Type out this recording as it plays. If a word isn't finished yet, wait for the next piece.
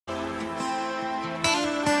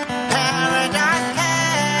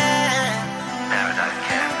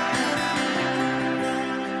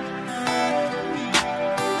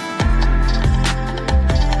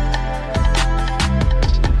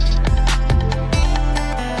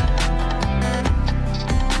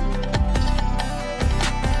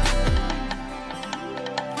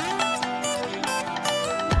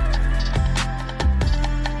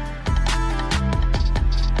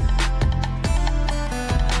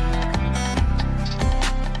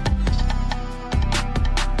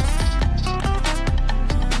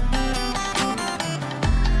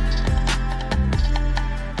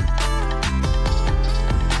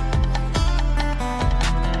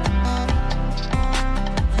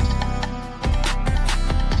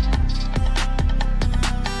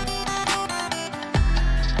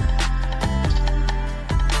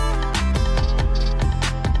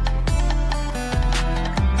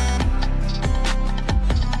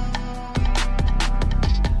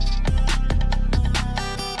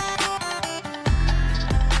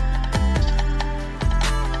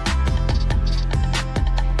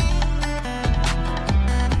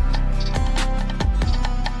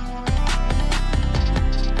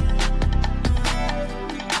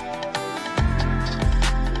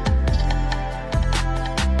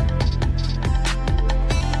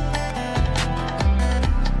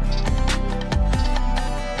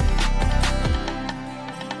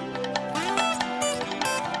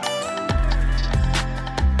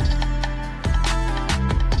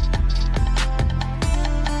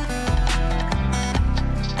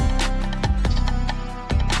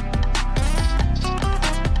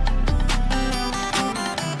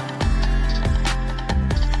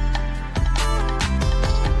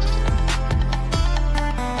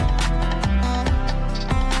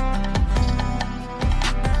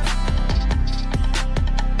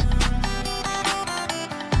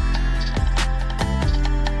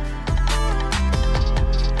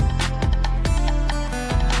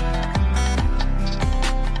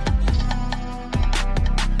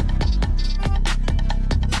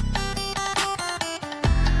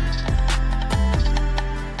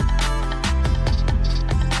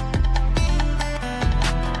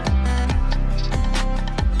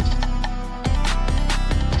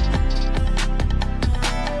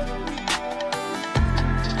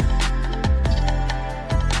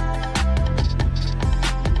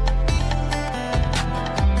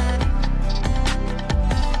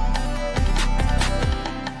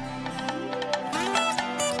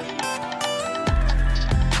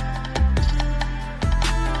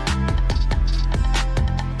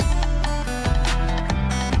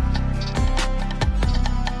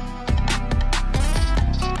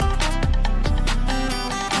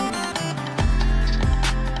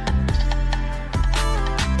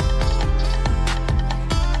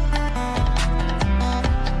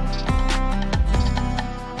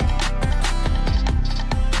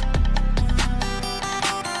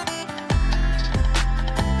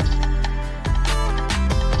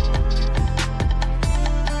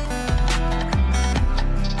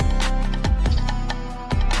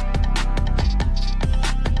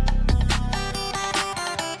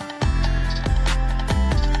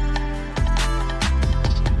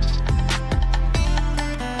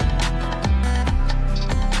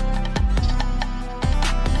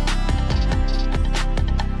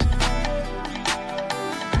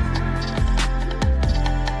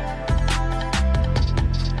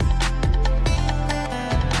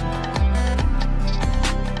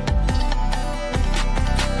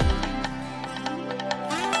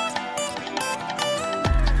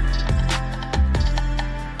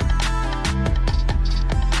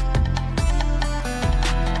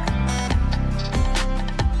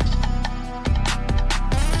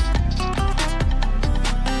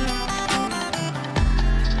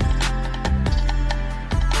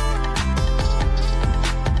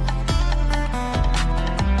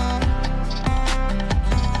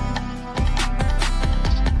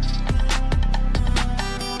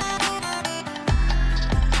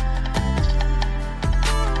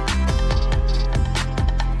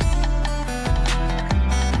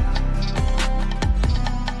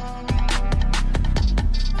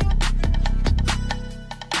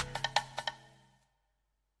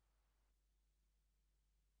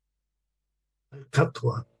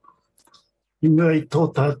katoa. Inui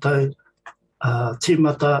tō tātou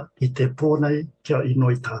tīmata I te pōnei kia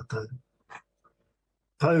inui tātou.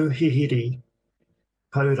 Pau hihiri,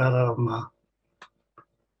 pau rarama,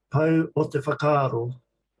 pau o te whakaaro,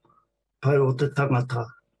 pau o te tangata,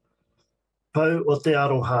 pau o te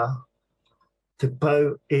aroha, te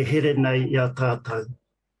pau e here nei I a tātou.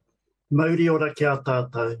 Mauri ora ki a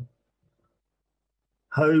tātou.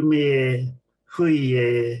 Haumi e, hui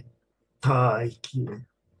e, tā aiki e.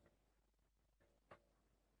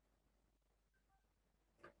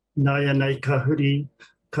 Nāia nei ka huri,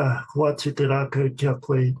 ka hoatu te rākau kia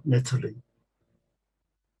koe, Natalie.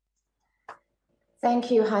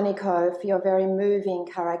 Thank you, Haniko, for your very moving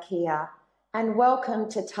karakia, and welcome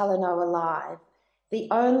to Talanoa Live, the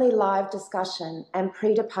only live discussion and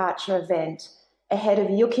pre-departure event ahead of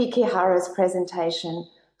Yuki Kihara's presentation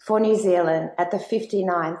for New Zealand at the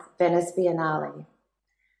 59th Venice Biennale.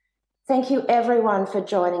 Thank you everyone for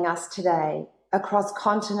joining us today across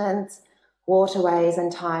continents, waterways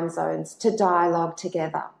and time zones to dialogue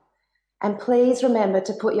together. And please remember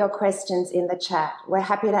to put your questions in the chat. We're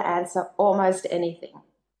happy to answer almost anything.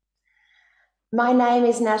 My name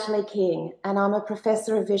is Natalie King, and I'm a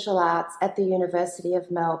Professor of Visual Arts at the University of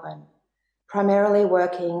Melbourne, primarily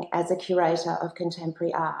working as a curator of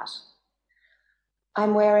contemporary art.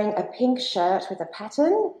 I'm wearing a pink shirt with a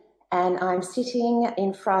pattern, and I'm sitting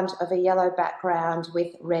in front of a yellow background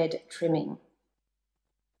with red trimming.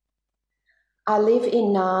 I live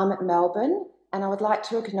in Naarm, Melbourne, and I would like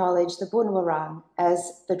to acknowledge the Bunwurrung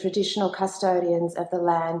as the traditional custodians of the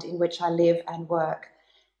land in which I live and work,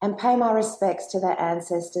 and pay my respects to their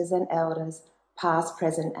ancestors and elders, past,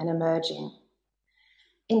 present and emerging.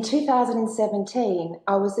 In 2017,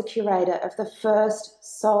 I was the curator of the first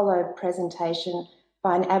solo presentation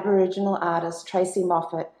by an Aboriginal artist, Tracy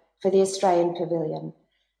Moffat, for the Australian Pavilion.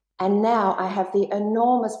 And now I have the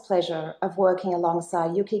enormous pleasure of working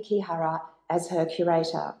alongside Yuki Kihara as her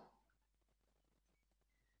curator.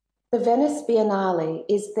 The Venice Biennale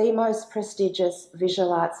is the most prestigious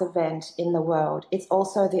visual arts event in the world. It's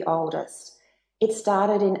also the oldest. It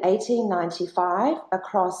started in 1895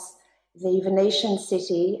 across the Venetian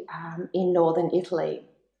city in northern Italy.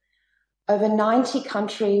 Over 90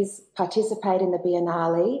 countries participate in the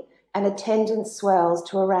Biennale, and attendance swells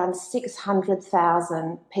to around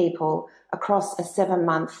 600,000 people across a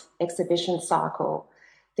 7-month exhibition cycle.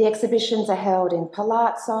 The exhibitions are held in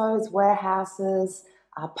palazzos, warehouses,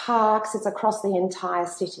 parks. It's across the entire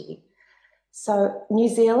city. So New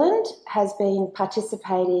Zealand has been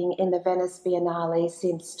participating in the Venice Biennale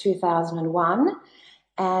since 2001,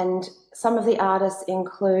 and some of the artists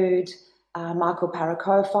include Michael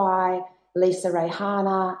Parakofi, Lisa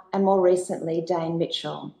Rehana, and more recently, Dane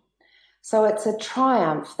Mitchell. So it's a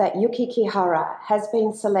triumph that Yuki Kihara has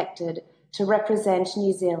been selected to represent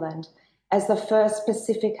New Zealand as the first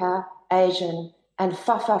Pasifika, Asian, and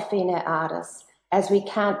Fa'afafine artist as we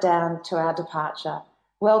count down to our departure.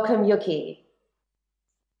 Welcome, Yuki.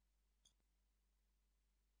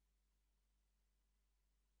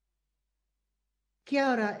 Kia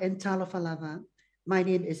ora and talofalava. My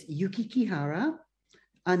name is Yuki Kihara.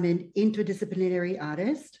 I'm an interdisciplinary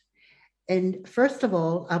artist. And first of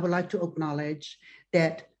all, I would like to acknowledge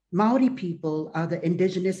that Maori people are the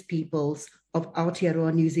indigenous peoples of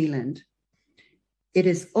Aotearoa, New Zealand. It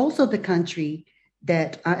is also the country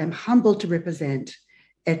that I am humbled to represent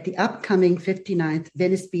at the upcoming 59th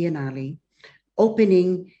Venice Biennale,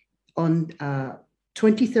 opening on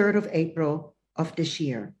 23rd of April of this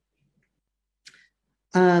year.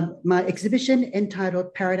 My exhibition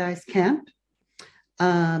entitled Paradise Camp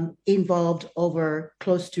involved over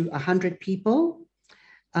close to 100 people,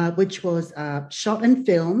 which was shot and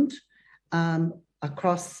filmed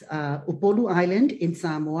across Upolu Island in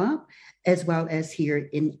Samoa, as well as here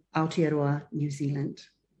in Aotearoa, New Zealand.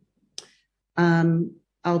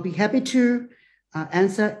 I'll be happy to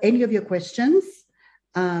answer any of your questions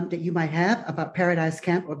that you might have about Paradise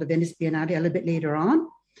Camp or the Venice Biennale a little bit later on.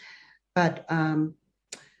 But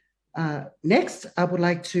next, I would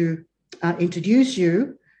like to introduce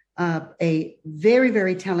you a very,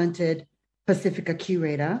 very talented Pasifika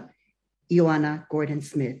curator, Ioana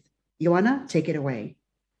Gordon-Smith. Ioana, take it away.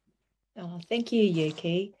 Oh, thank you,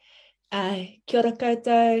 Yuki. Kia ora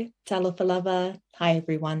koutou, talofalava. Hi,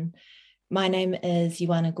 everyone. My name is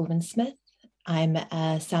Ioana Gordon-Smith. I'm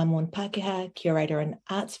a Samoan Pākehā curator and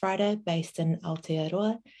arts writer based in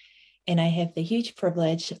Aotearoa, and I have the huge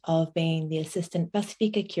privilege of being the assistant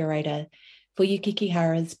Pasifika curator for Yuki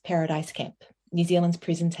Kihara's Paradise Camp, New Zealand's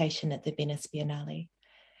presentation at the Venice Biennale.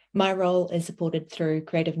 My role is supported through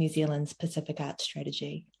Creative New Zealand's Pacific Arts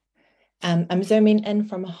strategy. I'm zooming in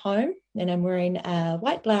from home, and I'm wearing a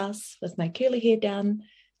white blouse with my curly hair down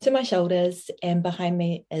to my shoulders, and behind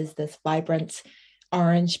me is this vibrant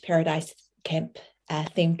orange Paradise Camp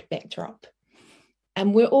themed backdrop.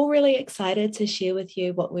 And we're all really excited to share with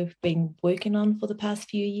you what we've been working on for the past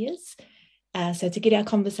few years. So to get our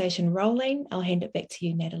conversation rolling, I'll hand it back to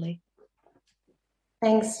you, Natalie.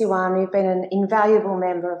 Thanks, Ioana. You've been an invaluable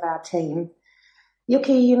member of our team.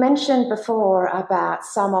 Yuki, you mentioned before about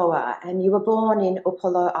Samoa, and you were born in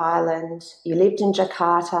Upolu Island. You lived in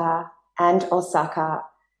Jakarta and Osaka,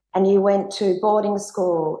 and you went to boarding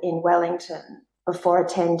school in Wellington before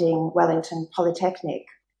attending Wellington Polytechnic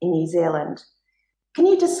in New Zealand. Can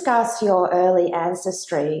you discuss your early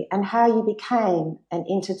ancestry and how you became an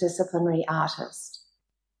interdisciplinary artist?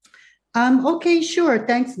 Okay, sure.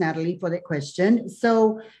 Thanks, Natalie, for that question.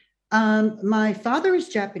 So my father is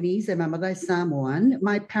Japanese and my mother is Samoan.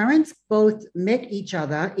 My parents both met each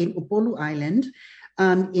other in Upolu Island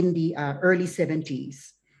in the early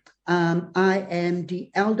 70s. I am the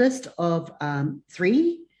eldest of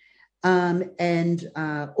three, and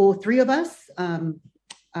all three of us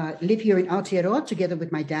live here in Aotearoa together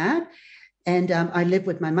with my dad, and I live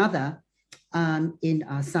with my mother in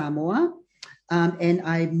Samoa. And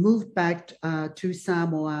I moved back to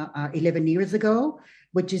Samoa 11 years ago,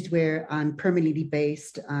 which is where I'm permanently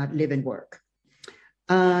based, live and work.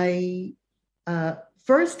 I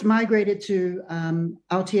first migrated to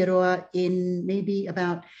Aotearoa in maybe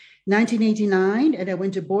about 1989, and I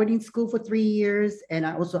went to boarding school for 3 years, and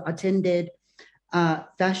I also attended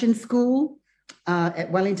fashion school at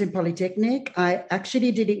Wellington Polytechnic. I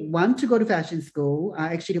actually didn't want to go to fashion school.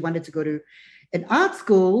 I actually wanted to go to an art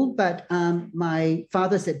school, but my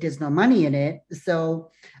father said there's no money in it.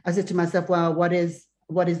 So I said to myself, well, what is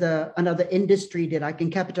another industry that I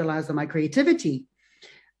can capitalize on my creativity?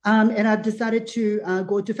 And I decided to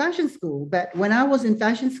go to fashion school. But when I was in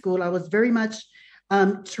fashion school, I was very much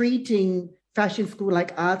treating fashion school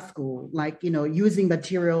like art school, like, using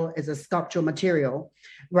material as a sculptural material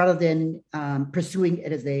rather than pursuing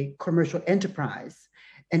it as a commercial enterprise.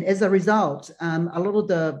 And as a result, a lot of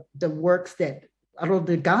the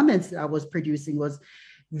garments that I was producing was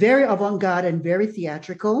very avant-garde and very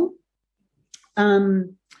theatrical.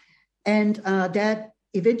 And that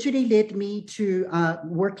eventually led me to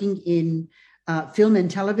working in film and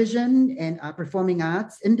television and performing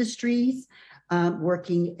arts industries,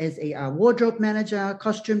 working as a wardrobe manager,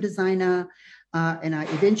 costume designer, and I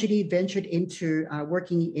eventually ventured into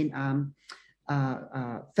working in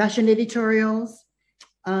fashion editorials,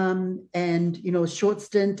 and short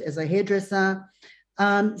stint as a hairdresser.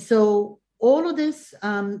 So all of this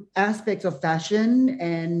aspects of fashion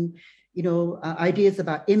and ideas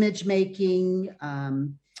about image making,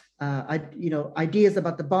 ideas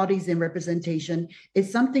about the bodies and representation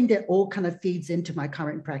is something that all kind of feeds into my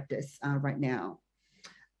current practice right now.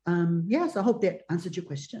 So I hope that answered your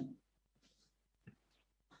question.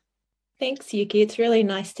 Thanks, Yuki. It's really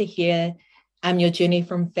nice to hear your journey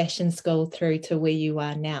from fashion school through to where you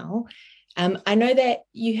are now. I know that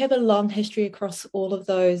you have a long history across all of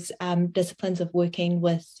those disciplines of working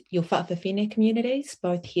with your whaafawhine communities,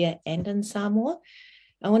 both here and in Samoa.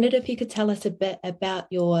 I wondered if you could tell us a bit about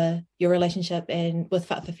your relationship with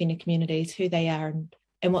whaafawhine communities, who they are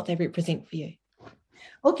and what they represent for you.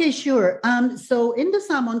 Okay, sure. So in the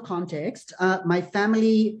Samoan context, my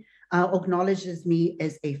family acknowledges me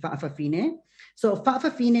as a whaafawhine. So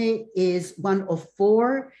whaafawhine is one of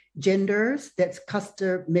 4 genders that's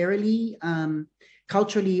customarily,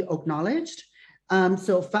 culturally acknowledged.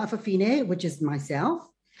 So whaafawhine, which is myself.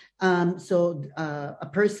 A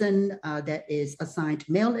person that is assigned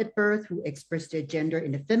male at birth who express their gender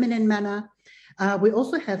in a feminine manner. We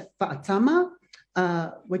also have whaatama,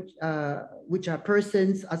 which are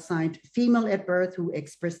persons assigned female at birth who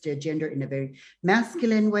express their gender in a very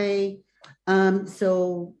masculine way.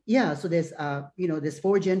 So there's there's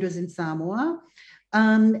 4 genders in Samoa,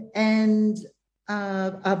 and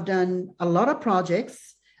I've done a lot of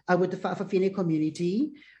projects with the whaafawhine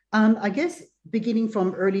community. I guess beginning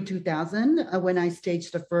from early 2000, when I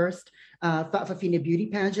staged the first whaafawhine beauty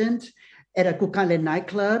pageant at a kukale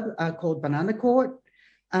nightclub called Banana Court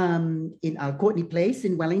in Courtney Place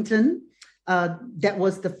in Wellington. That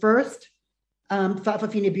was the first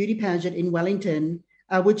whaafawhine beauty pageant in Wellington,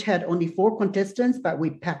 which had only 4 contestants, but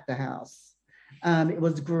we packed the house. It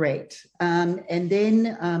was great. And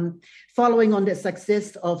then following on the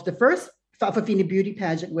success of the first whaafawhine beauty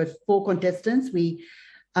pageant with 4 contestants, we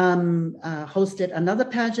hosted another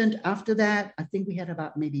pageant after that. I think we had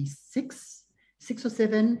about maybe six or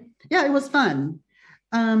 7. Yeah, it was fun.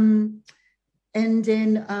 And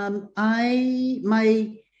then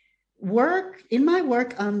in my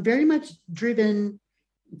work, I'm very much driven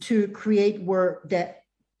to create work that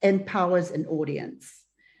empowers an audience.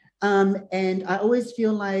 And I always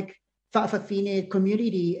feel like Fa'afafine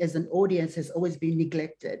community as an audience has always been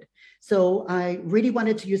neglected. So I really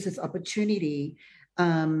wanted to use this opportunity,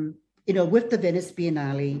 with the Venice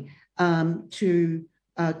Biennale to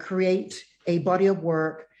create a body of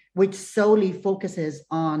work which solely focuses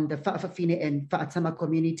on the Fa'afafine and Fa'atama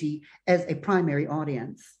community as a primary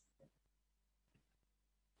audience.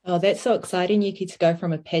 Oh, that's so exciting, Yuki, to go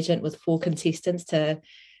from a pageant with 4 contestants to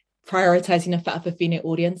prioritizing a Fa'afafine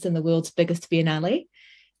audience in the world's biggest Biennale.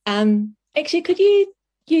 Actually, could you,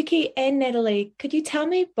 Yuki and Natalie, could you tell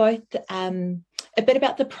me both a bit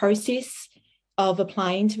about the process of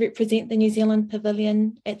applying to represent the New Zealand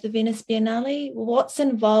Pavilion at the Venice Biennale? What's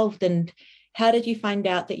involved and how did you find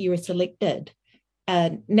out that you were selected?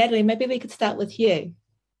 Natalie, maybe we could start with you.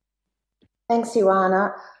 Thanks,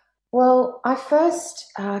 Ioana. Well, I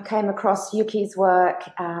first came across Yuki's work.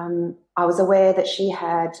 I was aware that she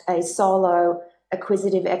had a solo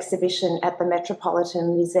acquisitive exhibition at the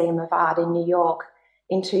Metropolitan Museum of Art in New York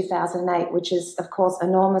in 2008, which is, of course,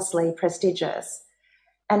 enormously prestigious.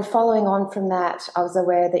 And following on from that, I was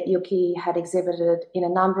aware that Yuki had exhibited in a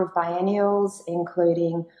number of biennials,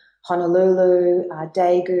 including Honolulu,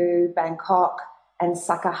 Daegu, Bangkok, and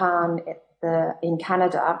Sakahan in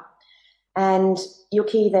Canada. And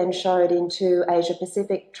Yuki then showed in 2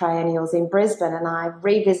 Asia-Pacific triennials in Brisbane, and I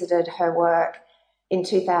revisited her work in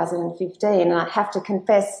 2015. And I have to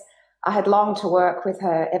confess, I had longed to work with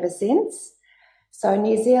her ever since. So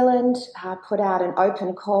New Zealand put out an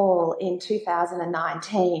open call in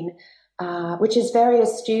 2019, which is very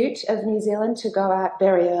astute of New Zealand to go out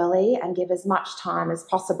very early and give as much time as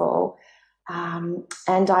possible.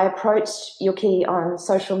 And I approached Yuki on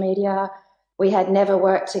social media. We had never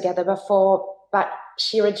worked together before, but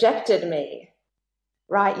she rejected me.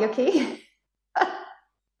 Right, Yuki?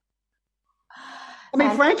 I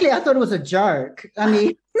mean, frankly, I thought it was a joke. I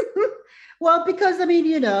mean, well, because, I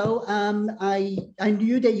mean, I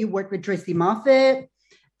knew that you worked with Tracy Moffat.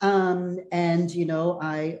 And,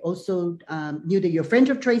 I also knew that you're a friend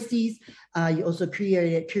of Tracy's. You also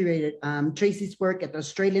curated Tracy's work at the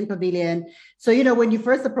Australian Pavilion. So, when you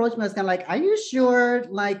first approached me, I was kind of like, are you sure?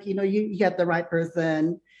 Like, you have the right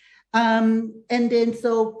person. And then,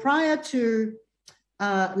 so prior to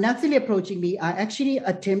Natalie approaching me, I actually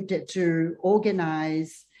attempted to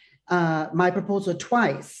organize my proposal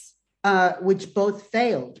twice, which both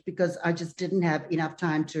failed because I just didn't have enough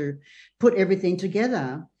time to put everything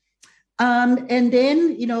together. And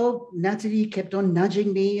then, Natalie kept on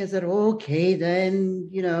nudging me. I said, okay, then,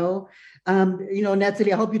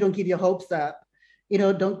 Natalie, I hope you don't keep your hopes up.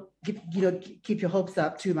 Don't keep your hopes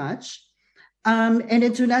up too much. And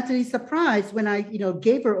then to Natalie's surprise, when I,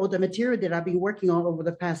 gave her all the material that I've been working on over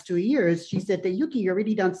the past 2 years, she said that, Yuki, you've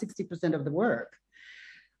already done 60% of the work.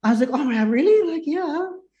 I was like, oh, really? Like, yeah.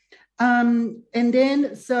 And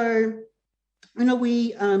then, so,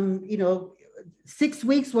 we, 6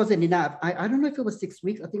 weeks wasn't enough. I don't know if it was 6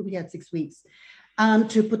 weeks. I think we had 6 weeks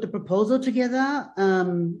to put the proposal together.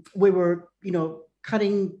 We were,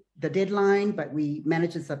 cutting the deadline, but we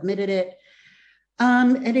managed to submit it.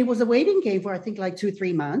 And it was a waiting game for, I think, like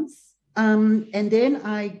 2-3 months. And then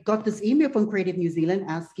I got this email from Creative New Zealand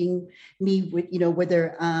asking me,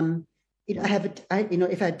 whether, if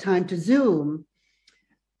I had time to Zoom.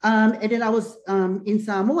 And then I was in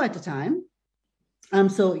Samoa at the time.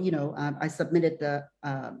 So, I submitted the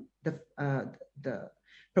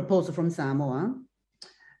proposal from Samoa.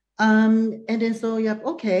 And then so, yeah,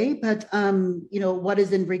 okay, but, what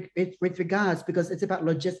is with regards, because it's about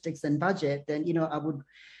logistics and budget, then, I would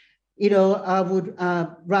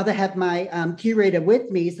rather have my curator with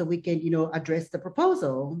me so we can, address the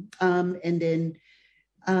proposal. And then,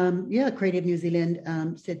 Creative New Zealand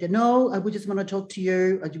said that, no, we just want to talk to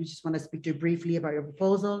you. We just want to speak to you briefly about your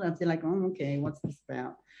proposal. And I'm like, oh, okay, what's this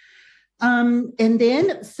about? And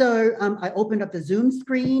then, so I opened up the Zoom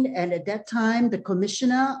screen, and at that time, the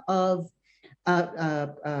commissioner of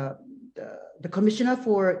the commissioner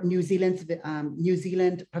for New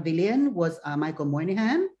Zealand Pavilion was Michael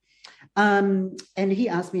Moynihan. And he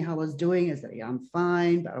asked me how I was doing. I said, yeah, I'm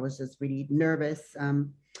fine, but I was just really nervous. How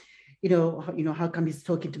come he's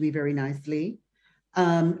talking to me very nicely?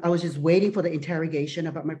 I was just waiting for the interrogation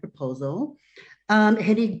about my proposal. And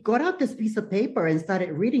he got out this piece of paper and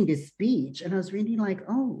started reading this speech. And I was reading like,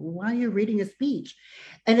 oh, why are you reading a speech?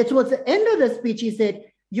 And towards the end of the speech, he said,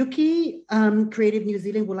 Yuki, Creative New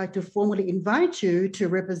Zealand would like to formally invite you to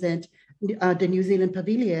represent the New Zealand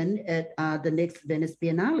Pavilion at the next Venice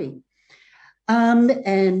Biennale. I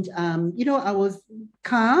was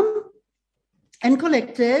calm, and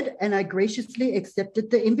collected, and I graciously accepted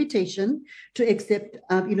the invitation to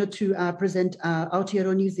present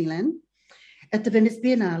Aotearoa New Zealand at the Venice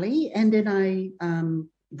Biennale. And then I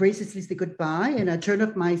graciously said goodbye, and I turned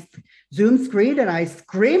off my Zoom screen and I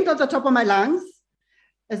screamed at the top of my lungs.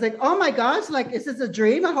 I was like, oh my gosh, like, is this a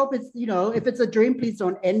dream? I hope it's, if it's a dream, please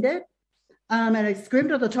don't end it. And I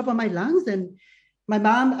screamed at the top of my lungs, and my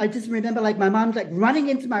mom, I just remember like my mom's like running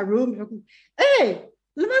into my room. Hey,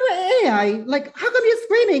 like, how come you're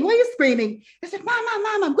screaming? Why are you screaming? I said, Mom,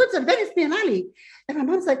 I'm going to the Venice Biennale. And my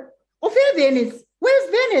mom's like, oh, where Venice? Where's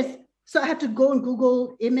Venice? So I had to go and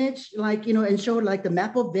Google image, like, and show like the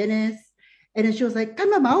map of Venice. And then she was like,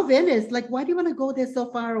 come on, Venice. Like, why do you want to go there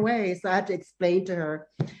so far away? So I had to explain to her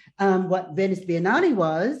what Venice Biennale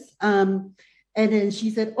was. And then she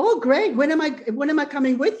said, oh, great. When am I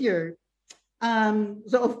coming with you?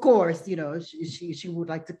 So of course, she would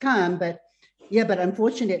like to come, but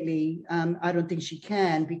unfortunately, I don't think she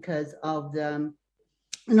can because of the,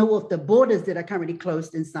 of the borders that are currently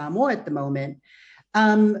closed in Samoa at the moment.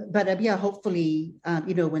 Hopefully,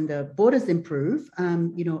 when the borders improve,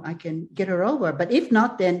 I can get her over. But if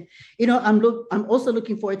not, then, I'm also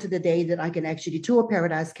looking forward to the day that I can actually tour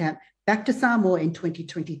Paradise Camp back to Samoa in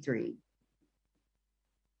 2023.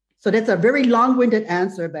 So that's a very long-winded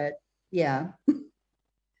answer, but yeah.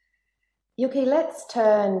 Yuki, let's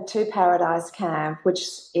turn to Paradise Camp, which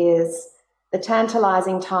is the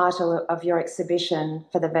tantalizing title of your exhibition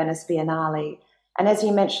for the Venice Biennale. And as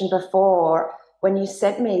you mentioned before, when you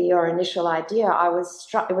sent me your initial idea, I was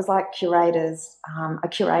struck. It was like curators, a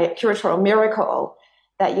curatorial miracle,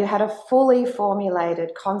 that you had a fully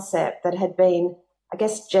formulated concept that had been, I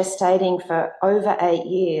guess, gestating for over 8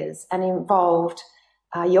 years and involved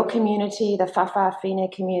your community, the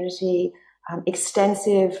Whawhawhine community,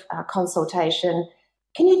 extensive consultation.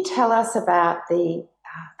 Can you tell us about the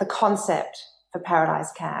concept for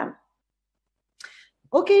Paradise Camp?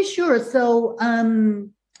 Okay, sure. So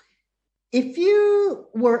if you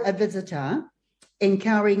were a visitor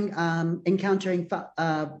encountering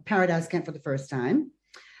Paradise Camp for the first time,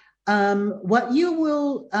 what you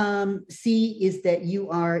will see is that you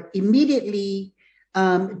are immediately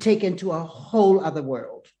taken to a whole other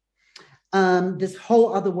world. This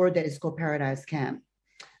whole other world that is called Paradise Camp.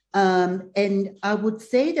 And I would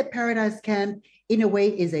say that Paradise Camp, in a way,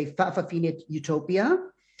 is a Whawhawhine utopia,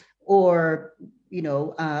 or,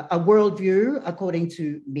 a worldview, according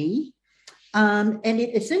to me. And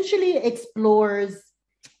it essentially explores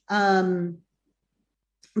the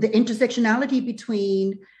intersectionality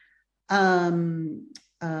between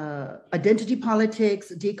identity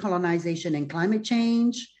politics, decolonization, and climate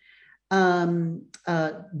change,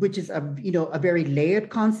 which is a very layered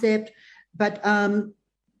concept. But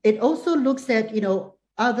it also looks at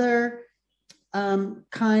other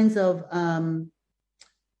kinds of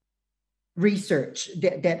research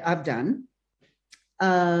that I've done,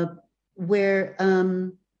 where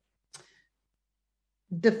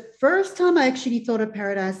the first time I actually thought of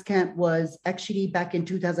Paradise Camp was actually back in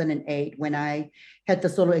 2008 when I had the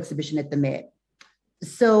solo exhibition at the Met.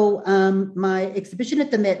 So my exhibition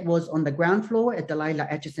at the Met was on the ground floor at the Laila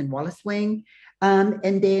Atchison Wallace Wing.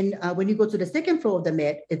 And then when you go to the second floor of the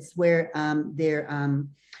Met, it's where their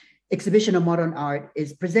exhibition of modern art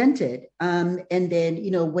is presented. And then,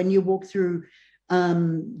 when you walk through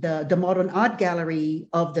the modern art gallery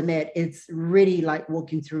of the Met, it's really like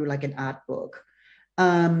walking through like an art book.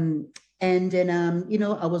 And then,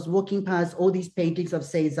 I was walking past all these paintings of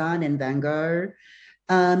Cézanne and Van Gogh.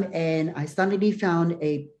 And I suddenly found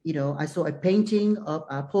I saw a painting of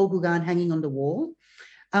Paul Gauguin hanging on the wall.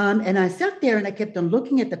 And I sat there and I kept on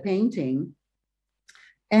looking at the painting.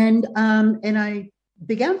 And I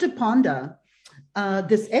began to ponder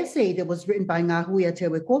this essay that was written by Ngahuia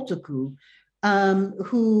Tewe Kotoku,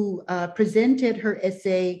 who presented her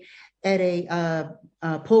essay at a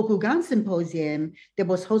Paul Gauguin symposium that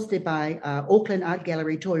was hosted by Auckland Art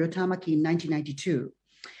Gallery Toyo Tamaki in 1992.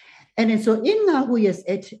 And then so in Ngahuia's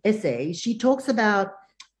essay, she talks about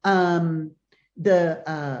the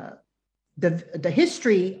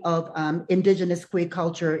history of indigenous queer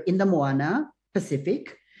culture in the Moana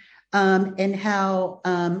Pacific, and how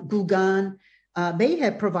Gauguin may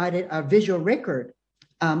have provided a visual record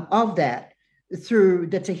of that through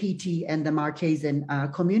the Tahiti and the Marquesan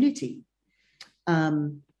community,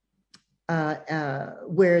 where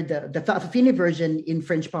the Whawhawhine version in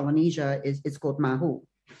French Polynesia is called Mahu.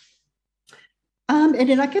 And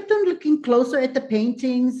then I kept on looking closer at the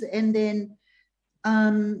paintings, and then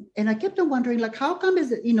and I kept on wondering, like, how come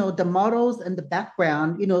is it, the models and the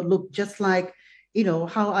background, look just like,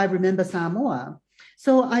 how I remember Samoa.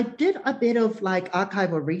 So I did a bit of like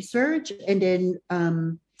archival research, and then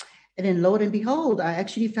lo and behold, I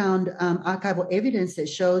actually found archival evidence that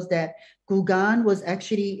shows that Gauguin was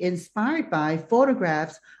actually inspired by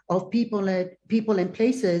photographs of people and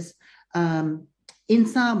places in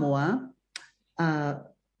Samoa,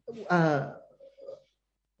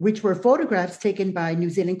 which were photographs taken by New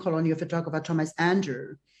Zealand colonial photographer Thomas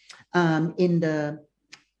Andrew in the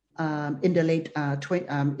late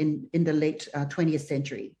 20th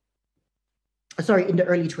century. Sorry, in the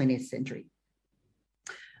early 20th century.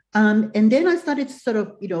 And then I started to sort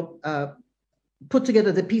of, put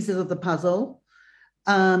together the pieces of the puzzle.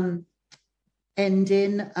 And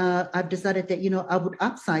then I've decided that, I would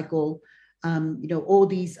upcycle, all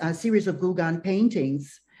these series of Gauguin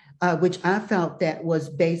paintings, which I felt that was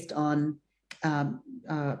based on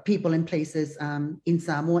people and places in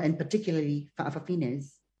Samoa, and particularly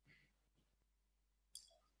Fa'afafines.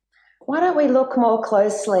 Why don't we look more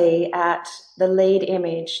closely at the lead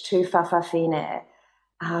image to Fa'afafine,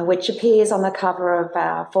 which appears on the cover of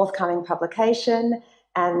our forthcoming publication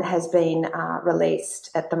and has been released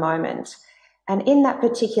at the moment. And in that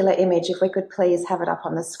particular image, if we could please have it up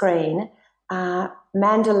on the screen,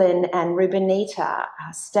 Mandolin and Rubenita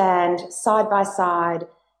stand side by side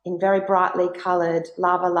in very brightly coloured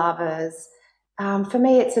lavas. For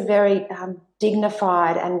me, it's a very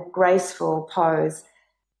dignified and graceful pose.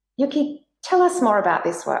 Yuki, tell us more about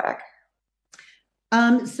this work.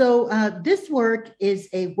 So this work is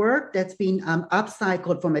a work that's been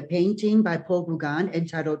upcycled from a painting by Paul Gauguin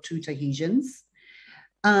entitled Two Tahitians.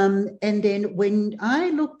 And then when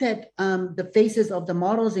I looked at the faces of the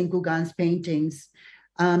models in Gauguin's paintings,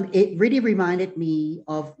 it really reminded me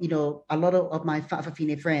of, a lot of my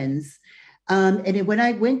Fa'afafine friends. And then when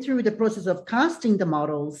I went through the process of casting the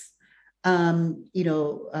models, in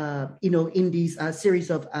these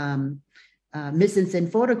series of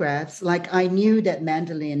mise-en-scène photographs, like I knew that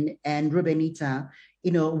Mandolin and Rubenita,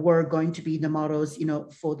 were going to be the models,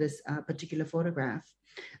 for this particular photograph.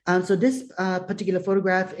 So this particular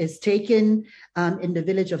photograph is taken in the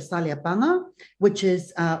village of Saliapanga, which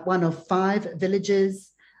is one of 5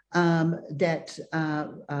 villages that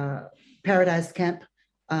Paradise Camp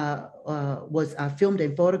was filmed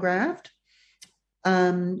and photographed.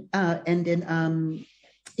 And then,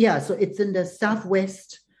 so it's in the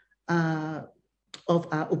southwest of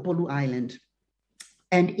Upolu Island.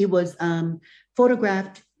 And it was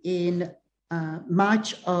photographed in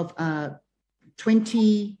March of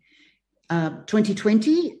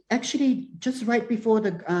 2020, actually just right before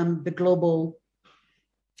the global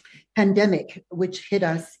pandemic, which hit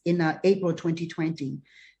us in April 2020.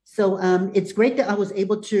 So it's great that I was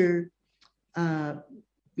able to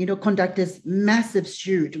conduct this massive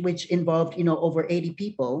shoot, which involved, over 80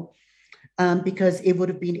 people, because it would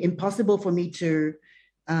have been impossible for me to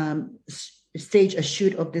stage a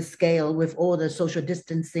shoot of this scale with all the social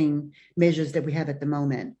distancing measures that we have at the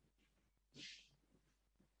moment.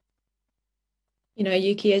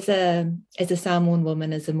 Yuki, as a Samoan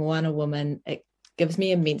woman, as a Moana woman, it gives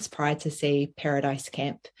me immense pride to see Paradise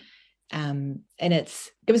Camp. And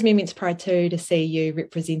it gives me immense pride too to see you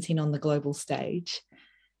representing on the global stage.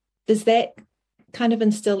 Does that kind of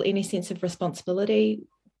instill any sense of responsibility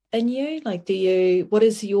in you? Like, what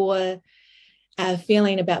is your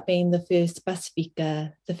feeling about being the first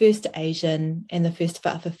Pasifika, the first Asian and the first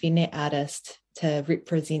Fa'afafine artist to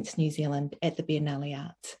represent New Zealand at the Biennale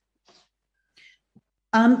Arte?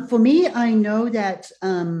 For me, I know that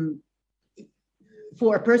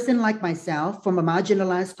for a person like myself, from a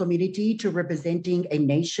marginalized community to representing a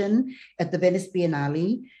nation at the Venice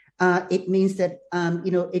Biennale, it means that,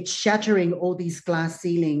 it's shattering all these glass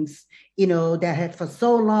ceilings, that had for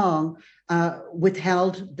so long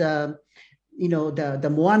withheld the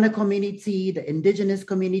Moana community, the indigenous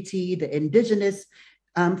community, the indigenous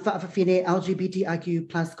Fa'afafine LGBTIQ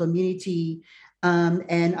plus community.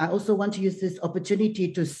 And I also want to use this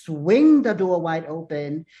opportunity to swing the door wide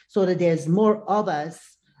open so that there's more of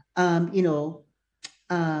us, out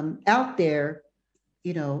there,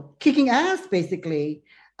 kicking ass, basically.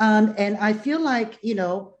 And I feel like,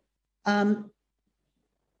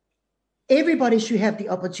 everybody should have the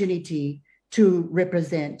opportunity to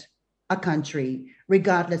represent a country,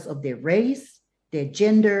 regardless of their race, their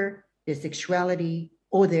gender, their sexuality,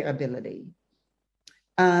 or their ability.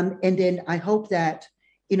 And then I hope that,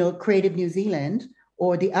 Creative New Zealand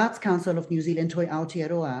or the Arts Council of New Zealand, Toi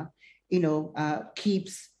Aotearoa,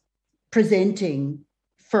 keeps presenting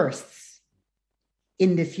firsts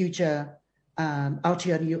in the future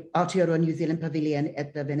Aotearoa New Zealand Pavilion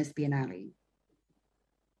at the Venice Biennale.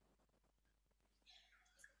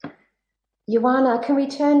 Ioana, can we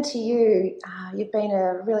turn to you? You've been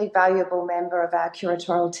a really valuable member of our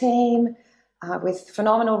curatorial team with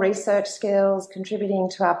phenomenal research skills, contributing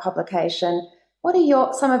to our publication. What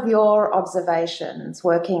are some of your observations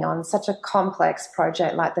working on such a complex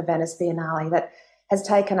project like the Venice Biennale that has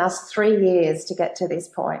taken us 3 years to get to this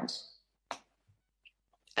point?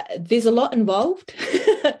 There's a lot involved.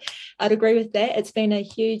 I'd agree with that. It's been a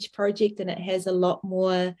huge project and it has a lot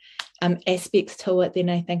more aspects to it than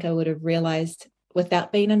I think I would have realised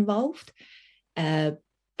without being involved.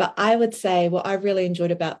 But I would say what I really enjoyed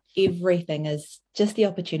about everything is just the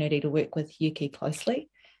opportunity to work with Yuki closely.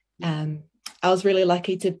 I was really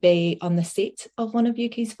lucky to be on the set of one of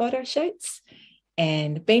Yuki's photo shoots,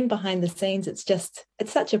 and being behind the scenes, it's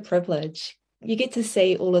such a privilege. You get to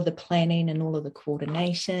see all of the planning and all of the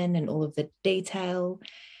coordination and all of the detail,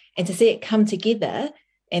 and to see it come together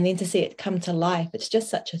and then to see it come to life, it's just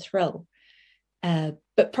such a thrill.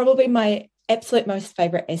 But probably my absolute most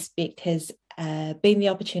favourite aspect has been the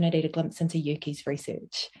opportunity to glimpse into Yuki's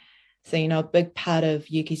research. So, a big part of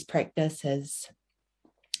Yuki's practice is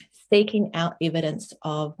seeking out evidence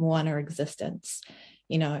of Moana existence,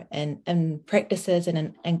 in practices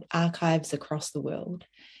and in archives across the world.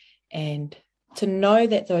 And to know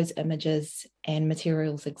that those images and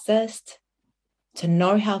materials exist, to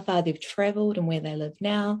know how far they've travelled and where they live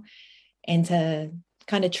now, and to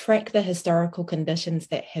kind of track the historical conditions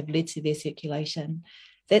that have led to their circulation.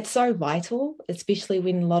 That's so vital, especially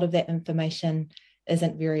when a lot of that information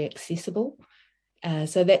isn't very accessible.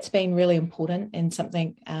 So that's been really important and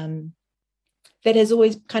something that has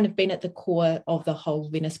always kind of been at the core of the whole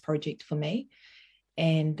Venice project for me.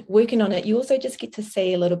 And working on it, you also just get to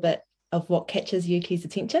see a little bit of what catches Yuki's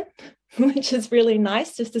attention, which is really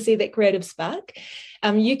nice just to see that creative spark.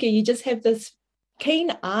 Yuki, you just have this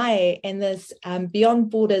keen eye and this beyond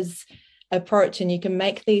borders approach, and you can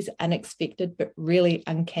make these unexpected but really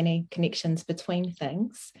uncanny connections between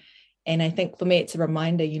things. And I think for me, it's a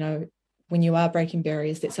reminder, when you are breaking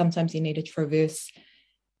barriers, that sometimes you need to traverse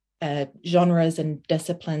genres and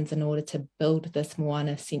disciplines in order to build this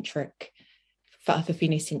Moana-centric,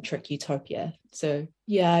 Whaafewhine-centric utopia. So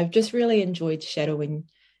yeah, I've just really enjoyed shadowing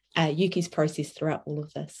Yuki's process throughout all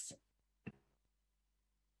of this.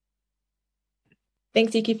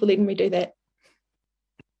 Thanks, Yuki, for letting me do that.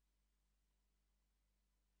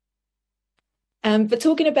 But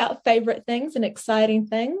talking about favourite things and exciting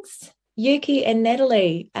things, Yuki and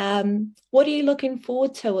Natalie, what are you looking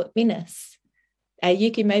forward to at Venice?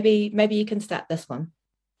 Yuki, maybe you can start this one.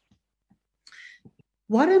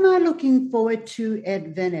 What am I looking forward to at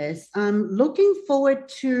Venice? I'm looking forward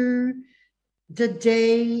to the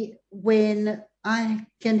day when I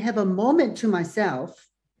can have a moment to myself,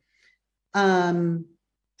 where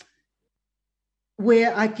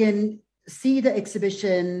I can see the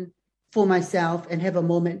exhibition for myself and have a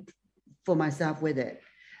moment for myself with it.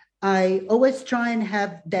 I always try and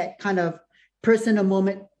have that kind of personal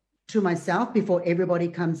moment to myself before everybody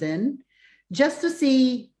comes in, just to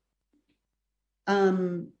see,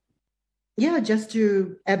 just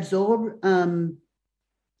to absorb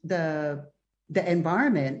the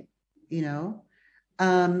environment,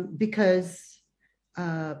 because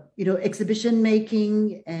exhibition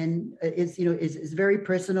making and is very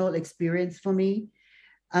personal experience for me.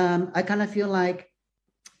 I kind of feel like,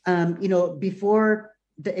 before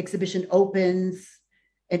the exhibition opens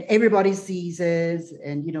and everybody sees it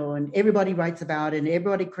and, and everybody writes about it and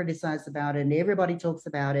everybody criticizes about it and everybody talks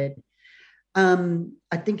about it.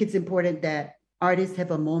 I think it's important that artists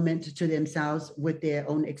have a moment to themselves with their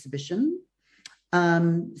own exhibition.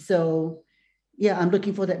 So yeah, I'm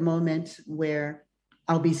looking for that moment where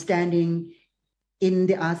I'll be standing in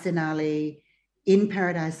the Arsenale, in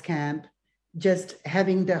Paradise Camp, just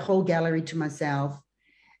having the whole gallery to myself,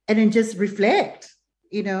 and then just reflect,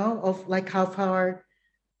 of like how far,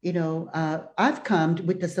 I've come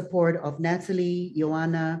with the support of Natalie,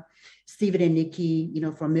 Ioana, Stephen and Nikki,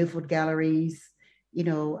 from Milford Galleries,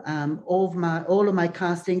 all of my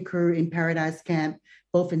casting crew in Paradise Camp,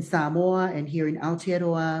 both in Samoa and here in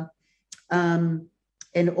Aotearoa,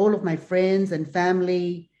 and all of my friends and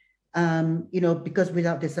family, because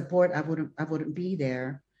without their support, I wouldn't be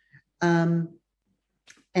there. And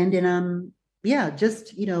then,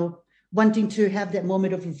 just, wanting to have that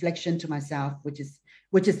moment of reflection to myself, which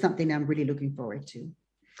is something I'm really looking forward to.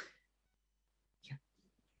 Yeah.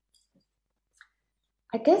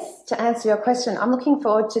 I guess to answer your question, I'm looking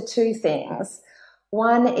forward to two things.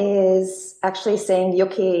 One is actually seeing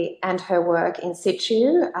Yuki and her work in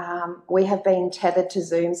situ. We have been tethered to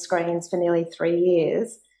Zoom screens for nearly 3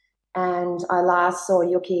 years, and I last saw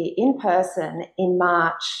Yuki in person in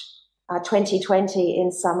March 2020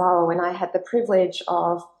 in Samoa, when I had the privilege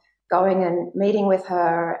of going and meeting with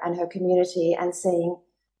her and her community and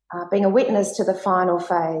being a witness to the final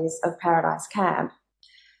phase of Paradise Camp.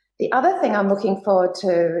 The other thing I'm looking forward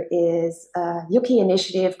to is a Yuki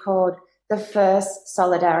initiative called the First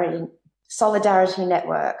Solidarity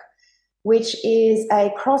Network, which is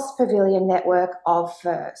a cross-pavilion network of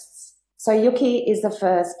firsts. So Yuki is the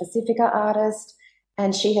first Pasifika artist,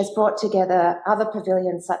 and she has brought together other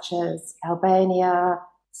pavilions such as Albania,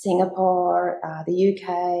 Singapore, the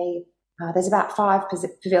UK. There's about 5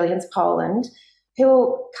 pavilions, Poland, who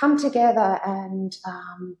will come together and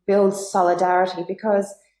build solidarity,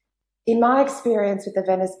 because in my experience with the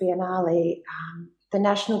Venice Biennale, the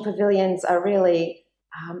national pavilions are really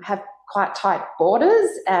have quite tight borders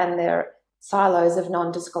and they're silos of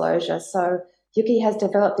non-disclosure. So Yuki has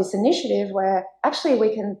developed this initiative where actually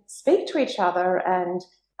we can speak to each other and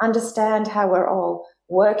understand how we're all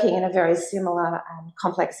working in a very similar and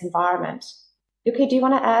complex environment. Yuki, do you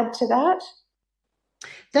want to add to that?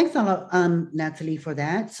 Thanks a lot, Natalie, for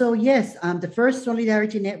that. So yes, the First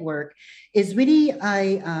Solidarity Network is really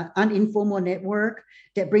an informal network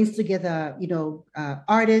that brings together,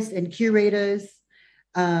 artists and curators,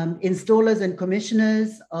 installers and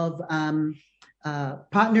commissioners of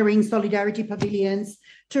partnering solidarity pavilions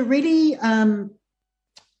to really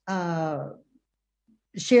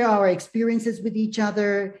share our experiences with each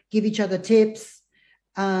other, give each other tips,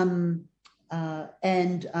 and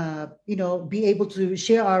be able to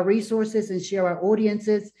share our resources and share our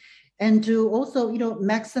audiences, and to also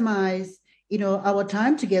maximize our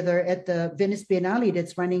time together at the Venice Biennale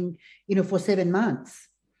that's running for 7 months.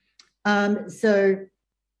 So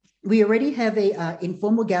we already have a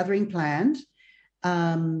informal gathering planned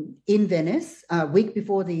in Venice a week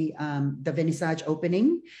before the Vernissage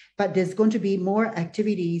opening, but there's going to be more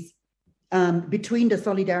activities between the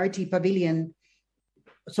solidarity pavilions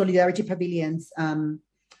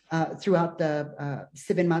throughout the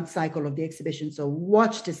 7-month cycle of the exhibition. So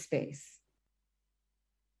watch this space.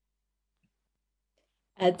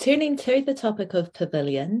 Turning to the topic of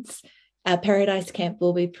pavilions, Paradise Camp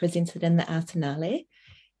will be presented in the Arsenale.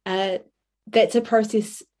 That's a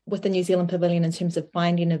process with the New Zealand Pavilion in terms of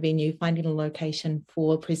finding a venue, finding a location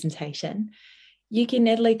for presentation. Yuki,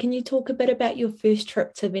 Natalie, can you talk a bit about your first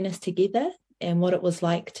trip to Venice together and what it was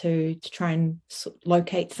like to try and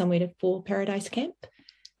locate somewhere for Paradise Camp?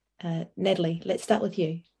 Natalie, let's start with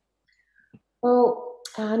you. Well,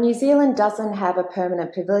 New Zealand doesn't have a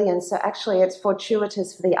permanent pavilion, so actually it's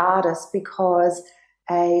fortuitous for the artist because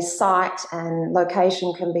a site and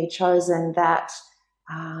location can be chosen that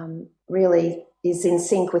really is in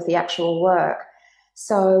sync with the actual work.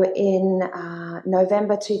 So in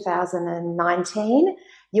November 2019,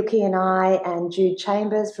 Yuki and I and Jude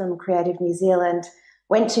Chambers from Creative New Zealand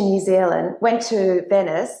went to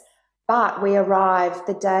Venice, but we arrived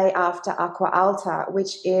the day after Aqua Alta,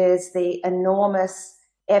 which is the enormous,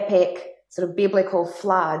 epic, sort of biblical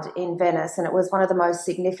flood in Venice, and it was one of the most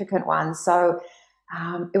significant ones. So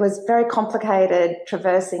it was very complicated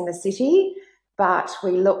traversing the city, but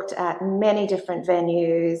we looked at many different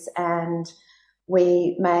venues and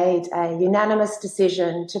we made a unanimous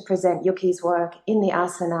decision to present Yuki's work in the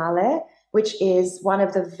Arsenale, which is one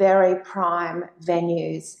of the very prime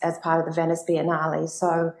venues as part of the Venice Biennale.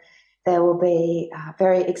 So there will be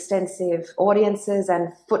very extensive audiences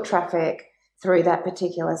and foot traffic through that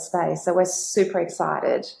particular space. So we're super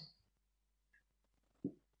excited.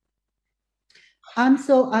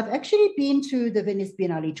 So I've actually been to the Venice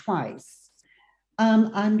Biennale twice.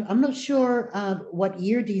 I'm not sure what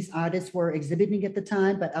year these artists were exhibiting at the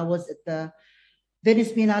time, but I was at the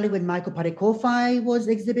Venice Biennale when Michael Parekofai was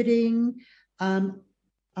exhibiting. I'm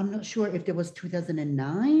not sure if there was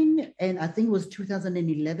 2009, and I think it was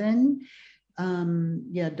 2011.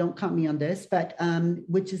 Yeah, don't count me on this, but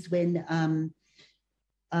which is when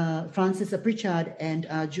Frances Pritchard and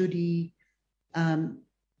Judy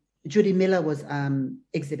Miller was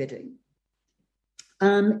exhibiting.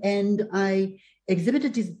 And I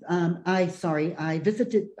exhibited these, I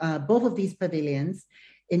visited both of these pavilions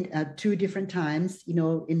in 2 different times,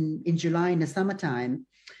 in July in the summertime.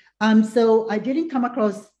 So I didn't come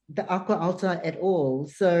across the Aqua Alta at all.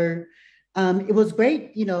 So it was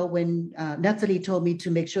great, when Natalie told me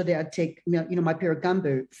to make sure that I'd take, my pair of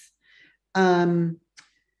gumboots. And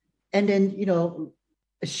then,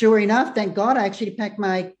 sure enough, thank God, I actually packed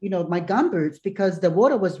my, my gumboots because the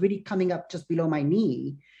water was really coming up just below my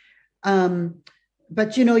knee.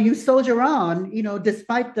 But, you soldier on,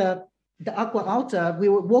 despite the Aqua Alta, we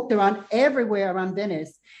walked around everywhere around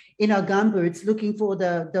Venice in our gumboots looking for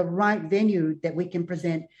the right venue that we can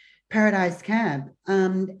present Paradise Camp.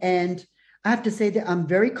 And I have to say that I'm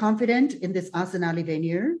very confident in this Arsenale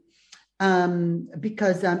venue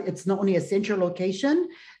because it's not only a central location,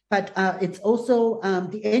 but it's also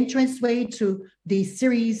the entranceway to the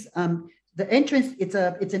series. The entrance,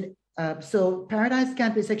 so Paradise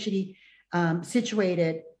Camp is actually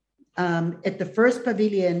situated at the first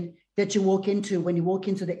pavilion that you walk into. When you walk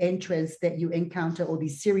into the entrance, that you encounter all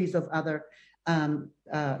these series of other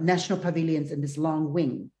national pavilions in this long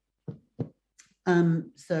wing.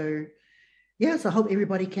 So I hope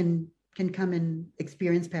everybody can come and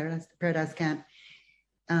experience Paradise Camp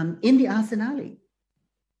in the Arsenale.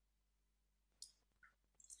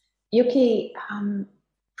 Yuki,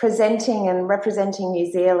 presenting and representing New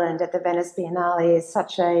Zealand at the Venice Biennale is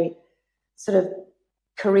such a sort of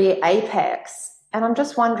career apex. And I'm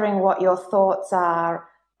just wondering what your thoughts are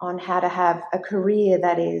on how to have a career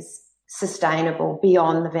that is sustainable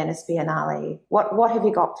beyond the Venice Biennale. What have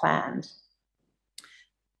you got planned?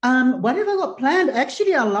 What have I got planned?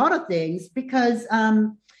 Actually, a lot of things, because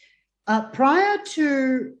prior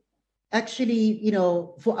to actually,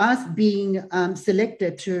 for us being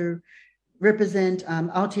selected to represent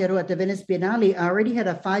Aotearoa at the Venice Biennale, I already had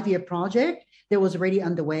a 5-year project that was already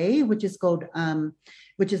underway, which is called,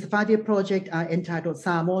 which is a 5-year project entitled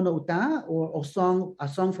Samoa no Uta, or a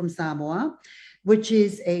song from Samoa, which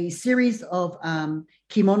is a series of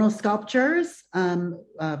kimono sculptures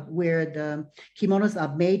where the kimonos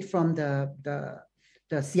are made from the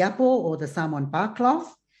siapo or the Samoan bark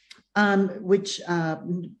cloth, which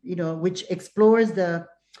explores the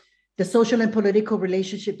social and political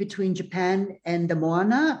relationship between Japan and the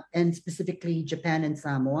Moana, and specifically Japan and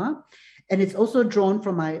Samoa. And it's also drawn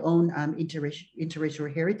from my own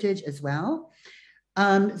interracial heritage as well.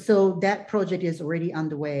 So that project is already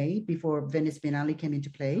underway before Venice Biennale came into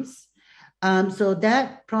place. So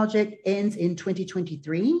that project ends in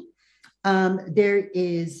 2023. There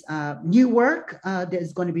is new work that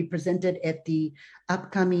is going to be presented at the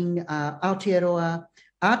upcoming Aotearoa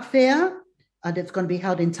Art Fair that's going to be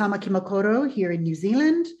held in Tamaki Makaurau here in New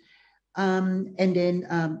Zealand. And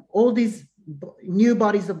then all these new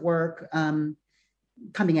bodies of work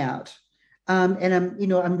coming out. And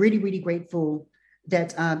I'm really, really grateful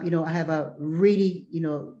that, I have a really,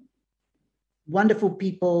 wonderful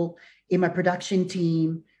people in my production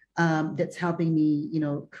team that's helping me,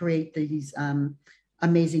 create these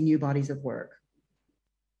amazing new bodies of work.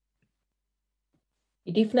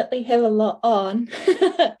 You definitely have a lot on.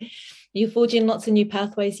 You're forging lots of new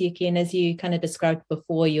pathways, Yuki, and as you kind of described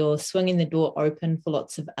before, you're swinging the door open for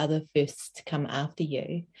lots of other firsts to come after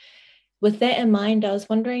you. With that in mind, I was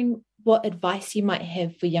wondering what advice you might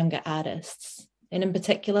have for younger artists, and in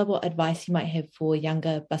particular, what advice you might have for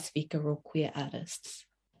younger Pasifika or queer artists.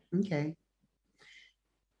 Okay.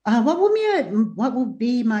 What would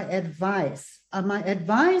be my advice? My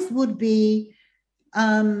advice would be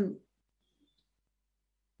to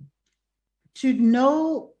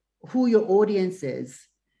know who your audience is,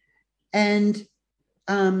 and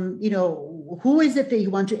who is it that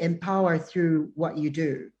you want to empower through what you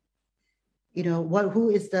do. Who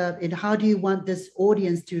is and how do you want this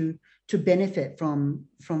audience to benefit from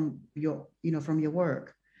your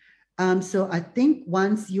work. So I think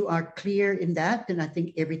once you are clear in that, then I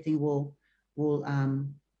think everything will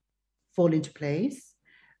fall into place.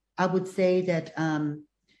 I would say that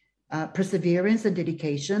perseverance and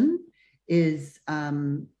dedication is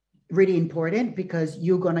really important, because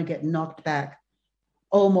you're going to get knocked back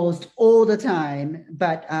almost all the time,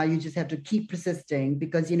 but you just have to keep persisting,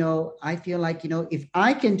 because, I feel like, if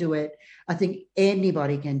I can do it, I think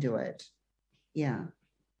anybody can do it. Yeah.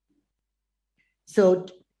 So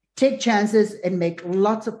take chances and make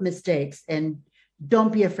lots of mistakes, and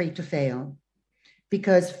don't be afraid to fail,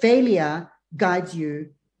 because failure guides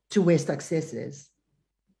you to where success is.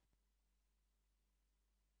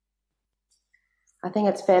 I think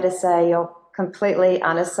it's fair to say you're completely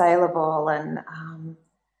unassailable, and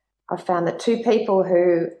I've found that two people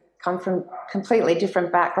who come from completely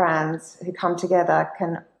different backgrounds who come together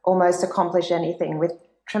can almost accomplish anything with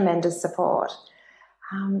tremendous support.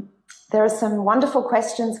 There are some wonderful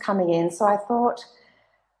questions coming in, so I thought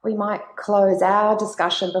we might close our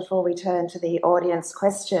discussion before we turn to the audience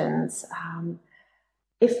questions.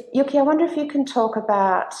 Yuki, I wonder if you can talk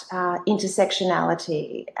about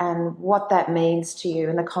intersectionality and what that means to you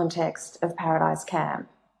in the context of Paradise Camp.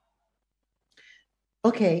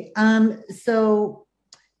 Okay, so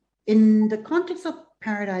in the context of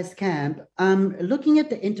Paradise Camp, looking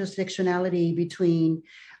at the intersectionality between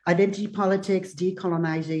identity politics,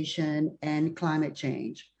 decolonization, and climate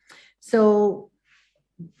change. So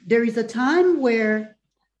there is a time where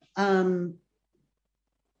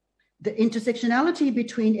the intersectionality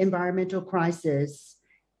between environmental crisis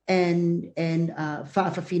and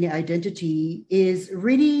Fa'afafine identity is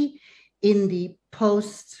really in the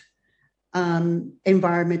post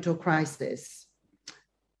environmental crisis,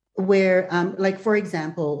 where, like, for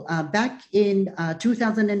example, back in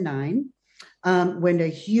 2009, when the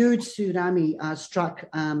huge tsunami struck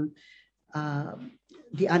the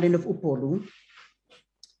island of Upolu,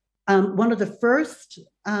 one of the first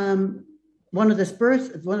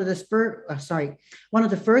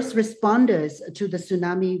responders to the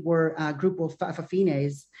tsunami were a group of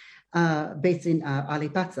Fa'afafines based in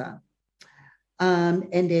Alipata. And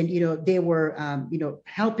then, they were,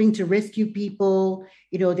 helping to rescue people.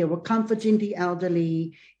 They were comforting the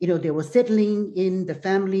elderly. They were settling in the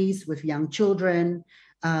families with young children.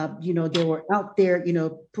 They were out there,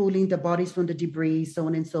 pulling the bodies from the debris, so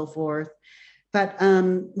on and so forth. But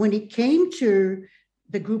when it came to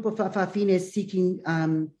the group of Fa'afafines seeking,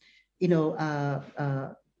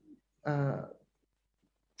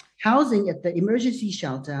 housing at the emergency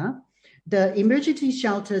shelter, the emergency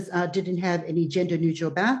shelters didn't have any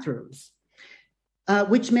gender-neutral bathrooms,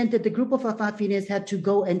 which meant that the group of Fa'afafines had to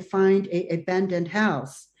go and find an abandoned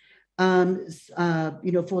house,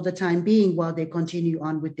 for the time being while they continue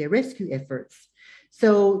on with their rescue efforts.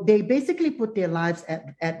 So they basically put their lives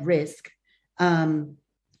at risk, while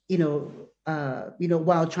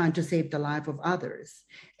trying to save the life of others.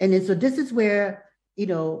 And then so this is where,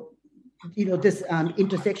 this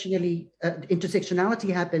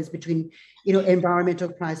intersectionality happens between, environmental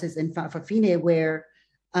crisis and Fa'afafine, where,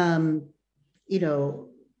 when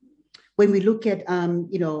we look at,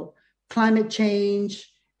 climate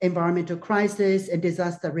change, environmental crisis, and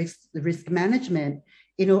disaster risk management,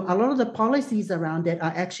 a lot of the policies around that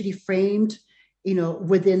are actually framed,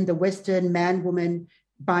 within the Western man-woman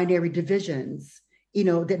binary divisions,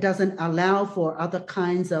 that doesn't allow for other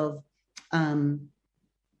kinds of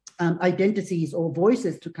identities or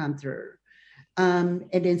voices to come through. And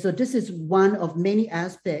then, so this is one of many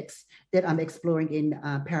aspects that I'm exploring in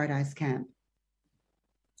Paradise Camp.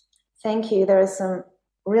 Thank you. There are some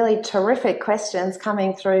really terrific questions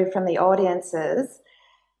coming through from the audiences.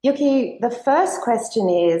 Yuki, the first question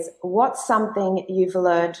is, what's something you've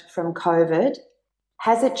learned from COVID?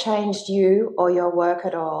 Has it changed you or your work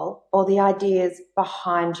at all, or the ideas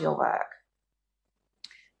behind your work?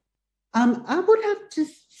 I would have to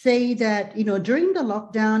say that, during the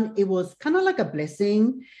lockdown, it was kind of like a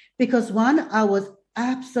blessing because, one, I was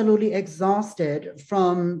absolutely exhausted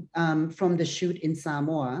from the shoot in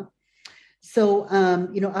Samoa. So,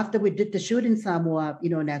 after we did the shoot in Samoa,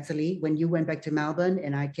 Natalie, when you went back to Melbourne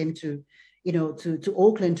and I came to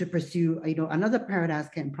Auckland to pursue, another Paradise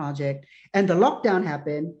Camp project, and the lockdown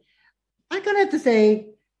happened, I kind of have to say,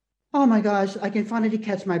 oh my gosh, I can finally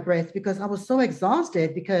catch my breath because I was so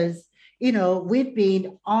exhausted because, we'd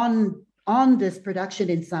been on this production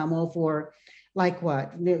in Samoa for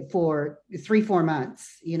for 3-4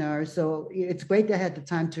 months, so it's great to have the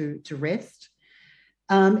time to rest.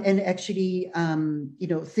 And actually,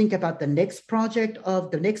 think about the next project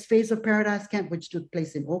of the next phase of Paradise Camp, which took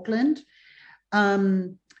place in Auckland.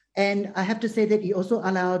 And I have to say that it also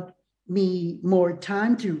allowed me more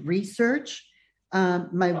time to research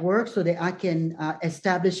my work so that I can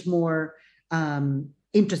establish more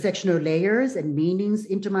intersectional layers and meanings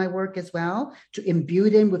into my work as well, to imbue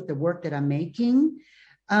them with the work that I'm making.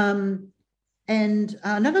 And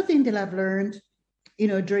another thing that I've learned,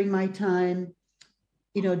 during my time,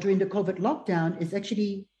 during the COVID lockdown is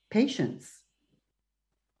actually patience.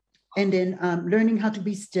 And then learning how to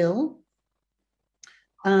be still.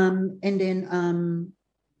 Learning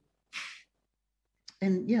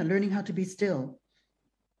how to be still.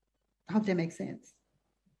 I hope that makes sense.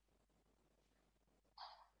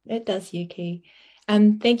 It does, Yuki.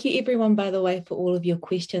 Thank you everyone, by the way, for all of your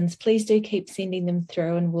questions. Please do keep sending them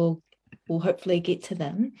through and we'll hopefully get to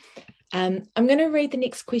them. I'm going to read the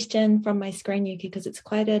next question from my screen, Yuki, because it's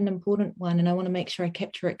quite an important one and I want to make sure I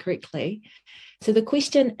capture it correctly. So the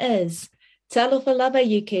question is, Talofa lava,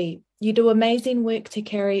 Yuki, you do amazing work to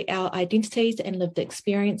carry our identities and lived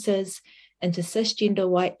experiences into cisgender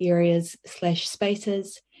white areas /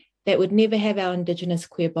 spaces that would never have our Indigenous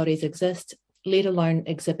queer bodies exist, let alone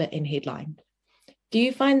exhibit and headline. Do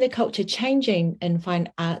you find the culture changing in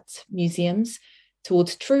fine arts museums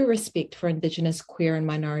towards true respect for Indigenous, queer and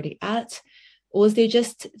minority art? Or is there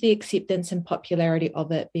just the acceptance and popularity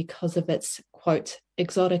of it because of its, quote,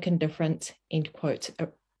 exotic and different, end quote,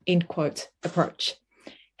 approach?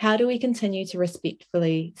 How do we continue to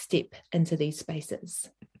respectfully step into these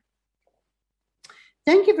spaces?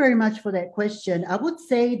 Thank you very much for that question. I would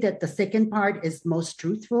say that the second part is most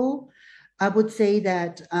truthful. I would say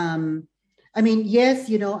that, I mean, yes,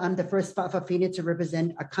 you know, I'm the first Fa'afafine to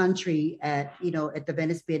represent a country at, you know, at the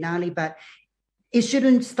Venice Biennale, but it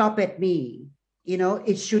shouldn't stop at me, you know,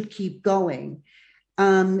 it should keep going.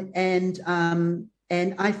 And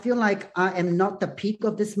I feel like I am not the peak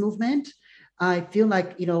of this movement. I feel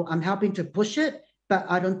like, you know, I'm helping to push it, but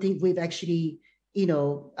I don't think we've actually, you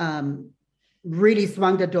know, really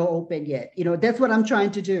swung the door open yet. You know, that's what I'm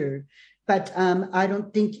trying to do. But I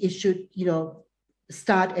don't think it should, you know,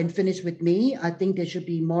 start and finish with me. I think there should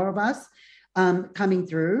be more of us coming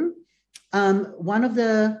through. One of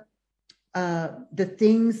the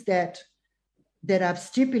things that I've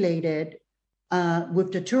stipulated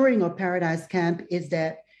with the touring of Paradise Camp is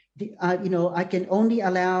that you know, I can only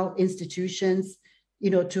allow institutions,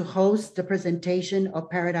 you know, to host the presentation of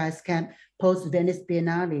Paradise Camp post Venice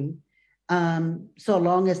Biennale, so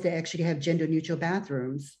long as they actually have gender neutral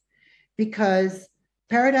bathrooms, because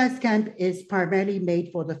Paradise Camp is primarily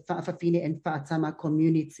made for the Fa'afafine and Fa'atama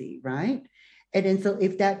community, right? And then so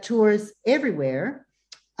if that tours everywhere,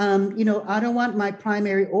 you know, I don't want my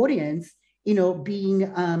primary audience, you know, being,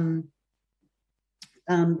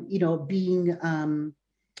 you know, being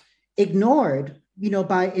ignored, you know,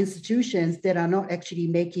 by institutions that are not actually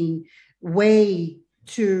making way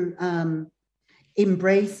to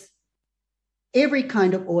embrace every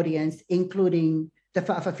kind of audience, including the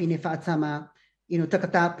Fa'afafine Fa'atama, you know,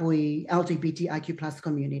 Takatapui, LGBTIQ plus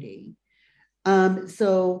community. You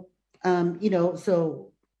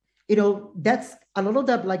know, that's a lot of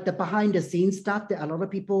the, like the behind the scenes stuff that a lot of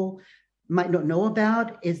people might not know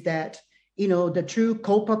about, is that, you know, the true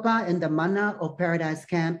kaupapa and the mana of Paradise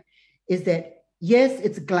Camp is that, yes,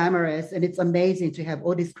 it's glamorous and it's amazing to have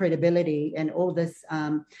all this credibility and all this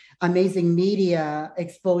amazing media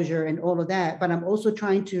exposure and all of that. But I'm also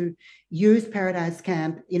trying to use Paradise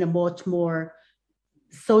Camp in a much more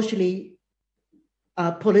socially,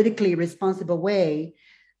 politically responsible way,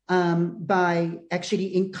 by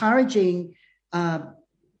actually encouraging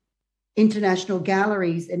international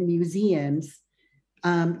galleries and museums,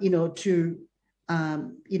 you know, to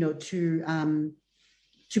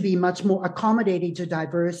be much more accommodating to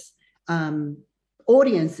diverse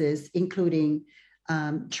audiences, including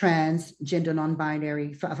trans, gender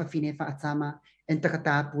non-binary, Fa'afafine, Fa'atama, and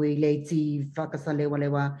Takatapui, Leiti,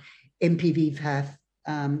 Whakasalewalewa, MPV have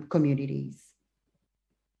communities.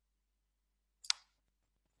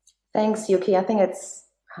 Thanks, Yuki. I think it's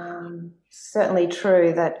certainly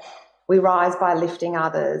true that we rise by lifting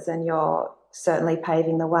others, and you're certainly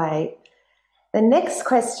paving the way. The next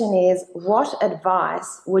question is, what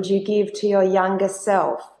advice would you give to your younger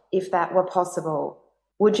self if that were possible?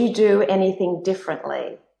 Would you do anything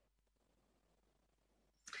differently?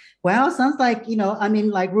 Well, sounds like, you know, I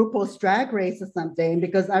mean, like RuPaul's Drag Race or something,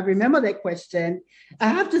 because I remember that question. I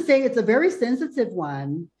have to say it's a very sensitive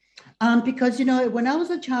one, because, you know, when I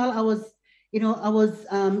was a child, I was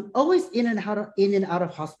always in and out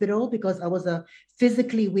of hospital because I was a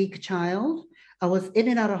physically weak child. I was in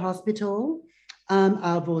and out of hospital.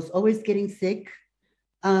 I was always getting sick.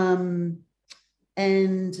 And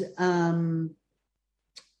then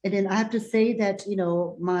I have to say that, you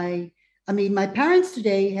know, my parents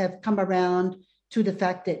today have come around to the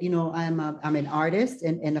fact that, you know, I'm an artist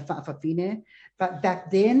and a Fa'afafine. But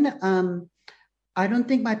back then, I don't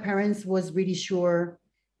think my parents was really sure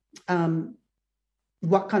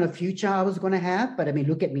what kind of future I was going to have. But I mean,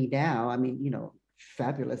 look at me now. I mean, you know,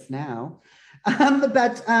 fabulous now.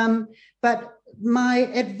 But my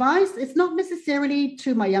advice is not necessarily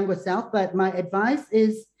to my younger self, but my advice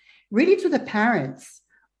is really to the parents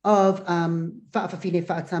of Fa'afafine,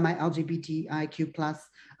 Fa'atama, LGBTIQ plus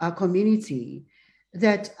community,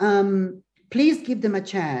 that please give them a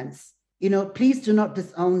chance. You know, please do not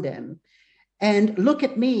disown them. And look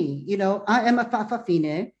at me, you know, I am a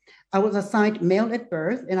Fa'afafine. I was assigned male at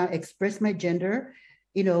birth, and I express my gender,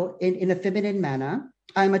 you know, in a feminine manner.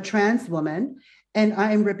 I'm a trans woman, and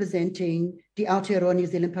I am representing the Aotearoa New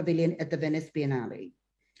Zealand Pavilion at the Venice Biennale.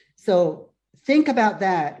 So think about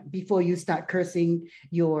that before you start cursing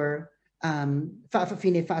your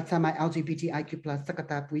Fa'afafine, Fa'atama, LGBTIQ plus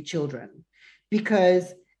Takatapui children,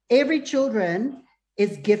 because every children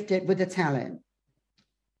is gifted with a talent.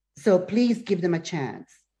 So please give them a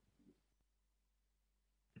chance.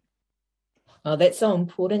 Oh, that's so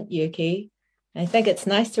important, Yuki. I think it's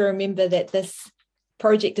nice to remember that this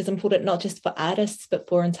project is important not just for artists, but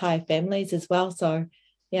for entire families as well. So,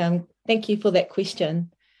 yeah, thank you for that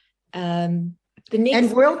question. The next...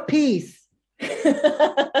 And world peace.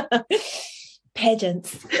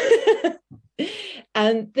 Pageants.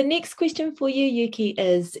 The next question for you, Yuki,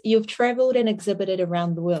 is you've traveled and exhibited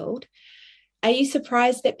around the world. Are you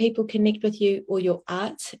surprised that people connect with you or your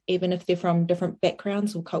art, even if they're from different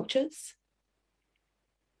backgrounds or cultures?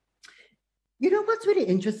 You know, what's really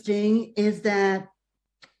interesting is that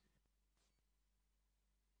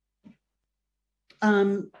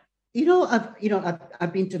I've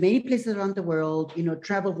been to many places around the world,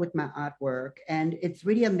 traveled with my artwork, and it's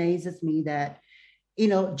really amazes me that,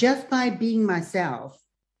 just by being myself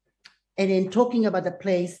and in talking about the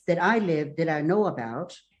place that I live, that I know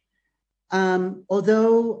about,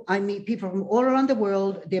 although I meet people from all around the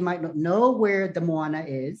world, they might not know where the Moana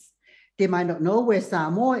is, they might not know where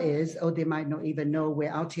Samoa is, or they might not even know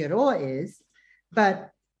where Aotearoa is,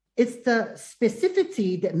 but it's the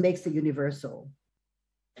specificity that makes it universal.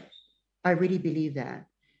 I really believe that.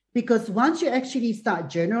 Because once you actually start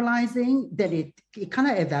generalizing, then it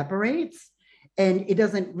kind of evaporates and it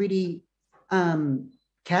doesn't really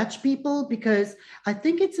catch people, because I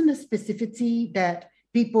think it's in the specificity that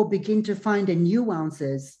people begin to find the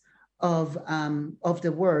nuances of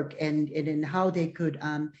the work and in how they could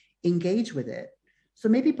engage with it. So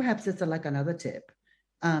maybe perhaps it's like another tip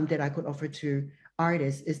that I could offer to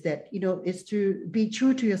artists is that, is to be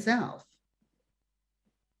true to yourself.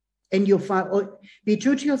 And you'll find, be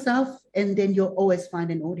true to yourself, and then you'll always find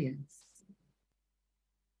an audience.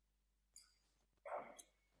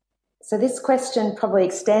 So this question probably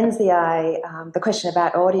extends the question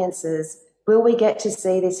about audiences. Will we get to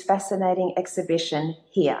see this fascinating exhibition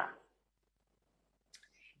here?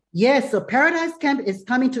 Yes, so Paradise Camp is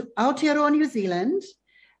coming to Aotearoa, New Zealand.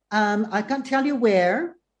 I can't tell you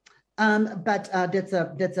where, but that's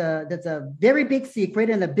a very big secret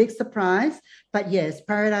and a big surprise. But yes,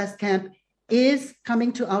 Paradise Camp is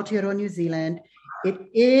coming to Aotearoa, New Zealand. It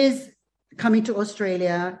is coming to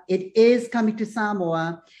Australia. It is coming to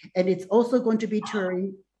Samoa, and it's also going to be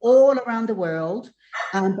touring all around the world.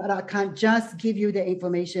 But I can't just give you the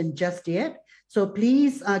information just yet. So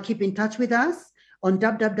please keep in touch with us on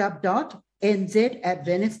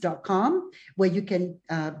www.nz@venice.com, where you can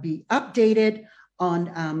be updated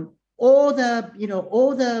on all the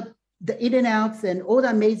in and outs and all the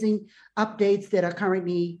amazing updates that are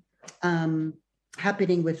currently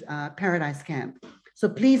happening with Paradise Camp. So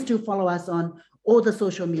please do follow us on all the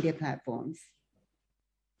social media platforms.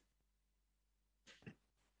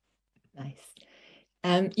 Nice.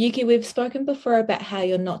 Yuki, we've spoken before about how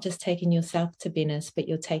you're not just taking yourself to Venice, but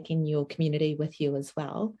you're taking your community with you as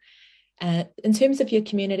well. In terms of your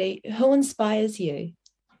community, who inspires you?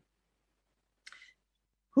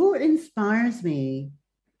 Who inspires me?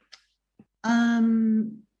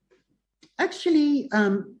 Actually,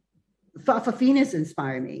 Fa'afafines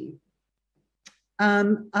inspire me.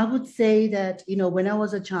 I would say that, when I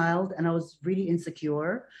was a child and I was really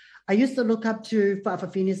insecure, I used to look up to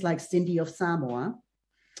Fa'afafines like Cindy of Samoa.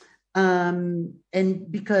 And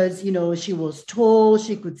because, she was tall,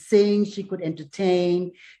 she could sing, she could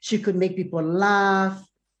entertain, she could make people laugh,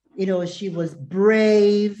 she was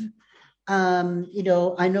brave. I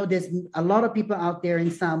know there's a lot of people out there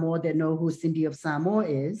in Samoa that know who Cindy of Samoa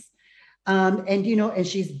is. And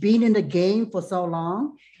she's been in the game for so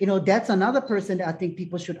long. That's another person that I think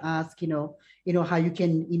people should ask, how you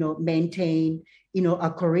can, maintain,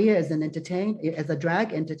 a career as as a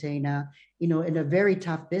drag entertainer, in a very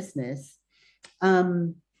tough business.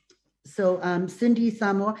 Cindy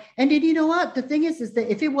Samoa. And then you know what? The thing is that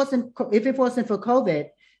if it wasn't for COVID,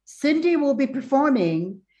 Cindy will be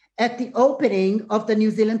performing at the opening of the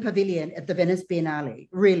New Zealand Pavilion at the Venice Biennale,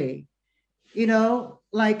 really.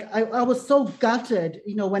 I was so gutted,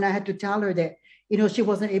 when I had to tell her that, she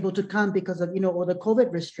wasn't able to come because of, all the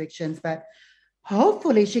COVID restrictions, but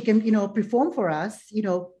hopefully she can, perform for us,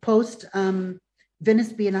 post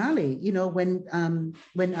Venice Biennale,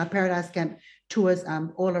 when Paradise Camp tours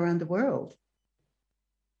all around the world.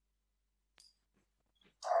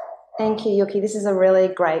 Thank you, Yuki. This is a really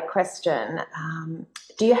great question.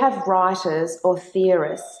 Do you have writers or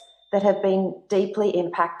theorists that have been deeply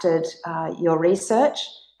impacted your research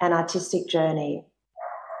and artistic journey?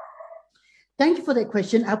 Thank you for that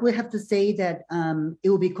question. I would have to say that it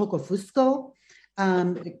will be Coco Fusco,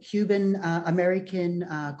 the Cuban American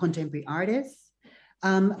contemporary artist.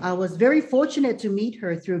 I was very fortunate to meet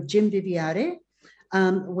her through Jim Viviare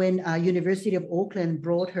when University of Auckland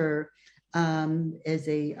brought her as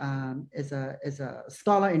a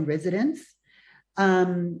scholar in residence.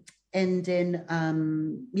 And then, I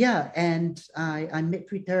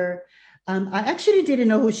met with her. I actually didn't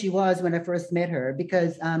know who she was when I first met her,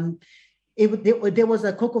 because there was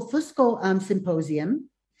a Coco Fusco symposium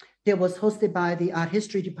that was hosted by the Art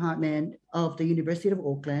History Department of the University of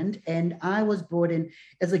Auckland, and I was brought in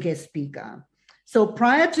as a guest speaker. So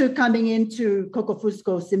prior to coming into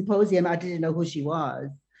Kokofusco Symposium, I didn't know who she was.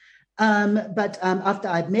 But after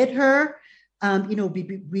I met her, you know,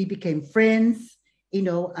 we became friends. You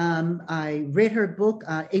know, I read her book,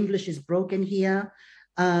 English is Broken Here,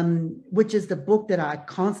 which is the book that I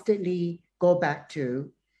constantly go back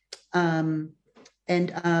to.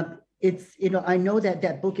 It's, you know, I know that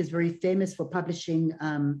that book is very famous for publishing,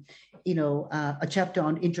 you know, a chapter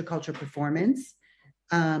on intercultural performance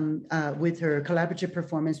with her collaborative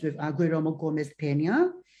performance with Guillermo Gomez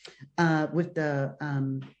Peña, with the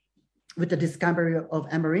discovery of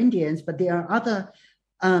Amerindians. But there are other,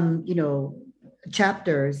 you know,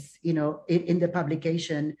 chapters, you know, in the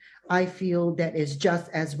publication, I feel that is just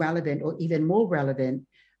as relevant or even more relevant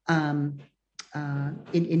in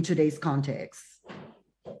today's context.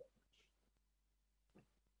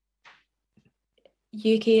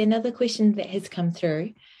 Yuki, another question that has come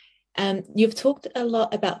through. You've talked a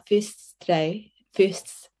lot about firsts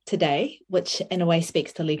today, which in a way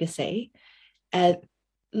speaks to legacy.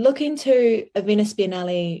 Looking to a Venice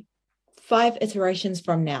Biennale 5 iterations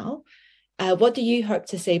from now, what do you hope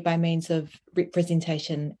to see by means of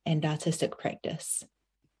representation and artistic practice?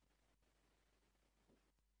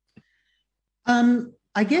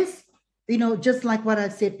 I guess, you know, just like what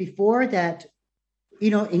I've said before, that, you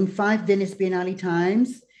know, in 5 Venice Biennale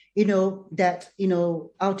times, you know, that, you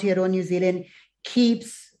know, Aotearoa New Zealand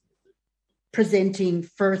keeps presenting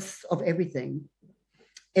firsts of everything.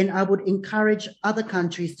 And I would encourage other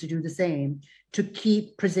countries to do the same, to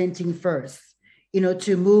keep presenting firsts, you know,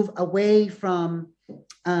 to move away from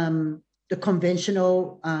the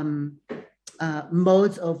conventional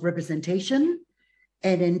modes of representation,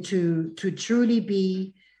 and then to truly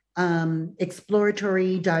be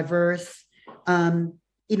exploratory, diverse,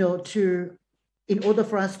 you know, in order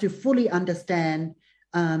for us to fully understand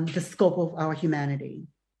the scope of our humanity.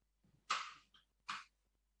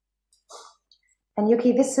 And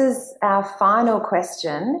Yuki, this is our final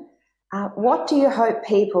question. What do you hope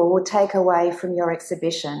people will take away from your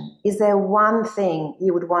exhibition? Is there one thing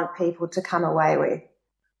you would want people to come away with?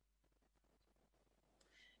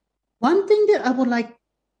 One thing that I would like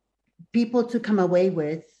people to come away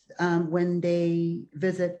with when they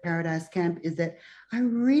visit Paradise Camp is that I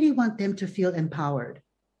really want them to feel empowered.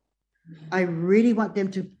 I really want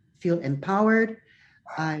them to feel empowered.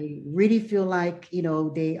 I really feel like, you know,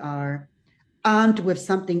 they are armed with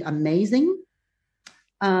something amazing,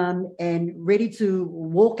 and ready to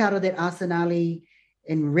walk out of that arsenale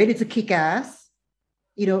and ready to kick ass,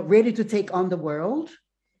 you know, ready to take on the world,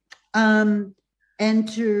 and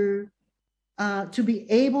to be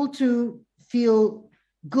able to feel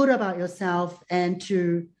good about yourself, and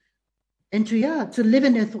to live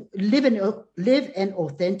an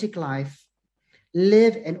authentic life.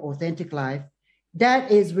 Live an authentic life.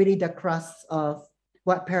 That is really the crux of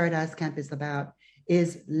what Paradise Camp is about,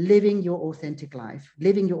 is living your authentic life,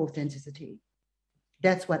 living your authenticity.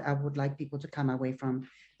 That's what I would like people to come away from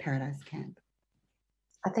Paradise Camp.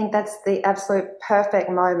 I think that's the absolute perfect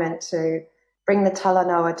moment to bring the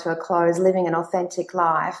talanoa to a close, living an authentic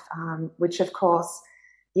life, which of course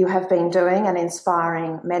you have been doing and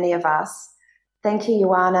inspiring many of us. Thank you,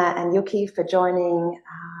 Ioana and Yuki, for joining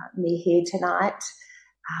me here tonight.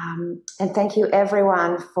 And thank you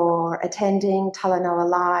everyone for attending Talanoa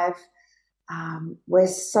Live. We're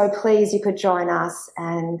so pleased you could join us,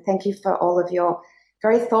 and thank you for all of your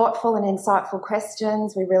very thoughtful and insightful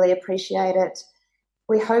questions. We really appreciate it.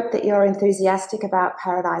 We hope that you're enthusiastic about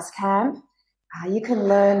Paradise Camp. You can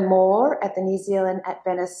learn more at the New Zealand at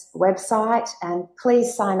Venice website, and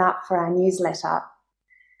please sign up for our newsletter.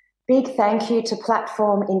 Big thank you to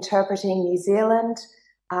Platform Interpreting New Zealand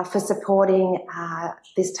for supporting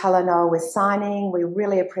this talanoa with signing. We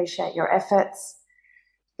really appreciate your efforts.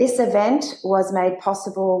 This event was made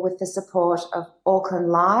possible with the support of Auckland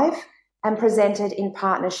Live and presented in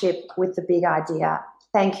partnership with The Big Idea.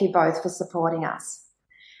 Thank you both for supporting us.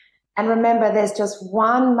 And remember, there's just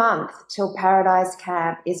 1 month till Paradise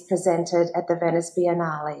Camp is presented at the Venice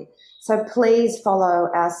Biennale. So please follow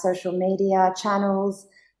our social media channels.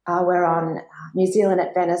 We're on New Zealand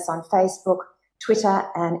at Venice on Facebook, Twitter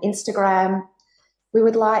and Instagram. We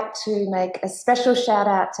would like to make a special shout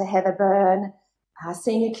out to Heather Byrne, our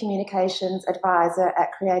Senior Communications Advisor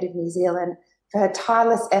at Creative New Zealand, for her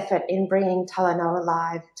tireless effort in bringing Talanoa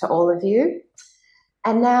Live to all of you.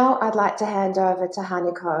 And now I'd like to hand over to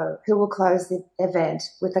Haniko, who will close the event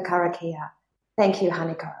with the karakia. Thank you,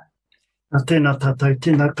 Haniko. Tēnā tātou,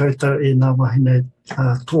 tēnā koutou e ngā wahine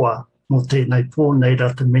toa mō tēnei pōnei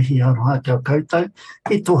rata mihi aroha kia koutou.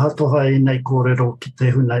 I toha e nei kōrero ki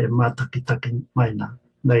te huna e mātakitaki mai nā,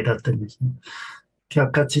 nei rata mihi. kia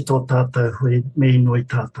kati tō tātou hui me inoi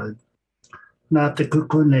tātou. Nā te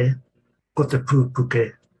kukune ko te pūpuke.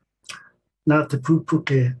 Nā te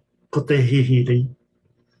pūpuke ko te hihiri.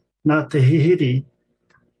 Nā te hihiri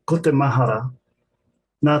ko te mahara.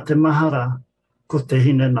 Nā te mahara ko te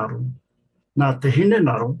hinenaro. Nā te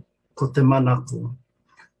hinenaro ko te manako.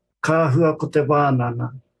 Kāhua ko te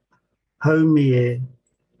wānanga. Haumi e,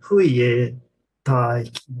 hui e, tāi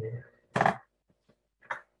ki e.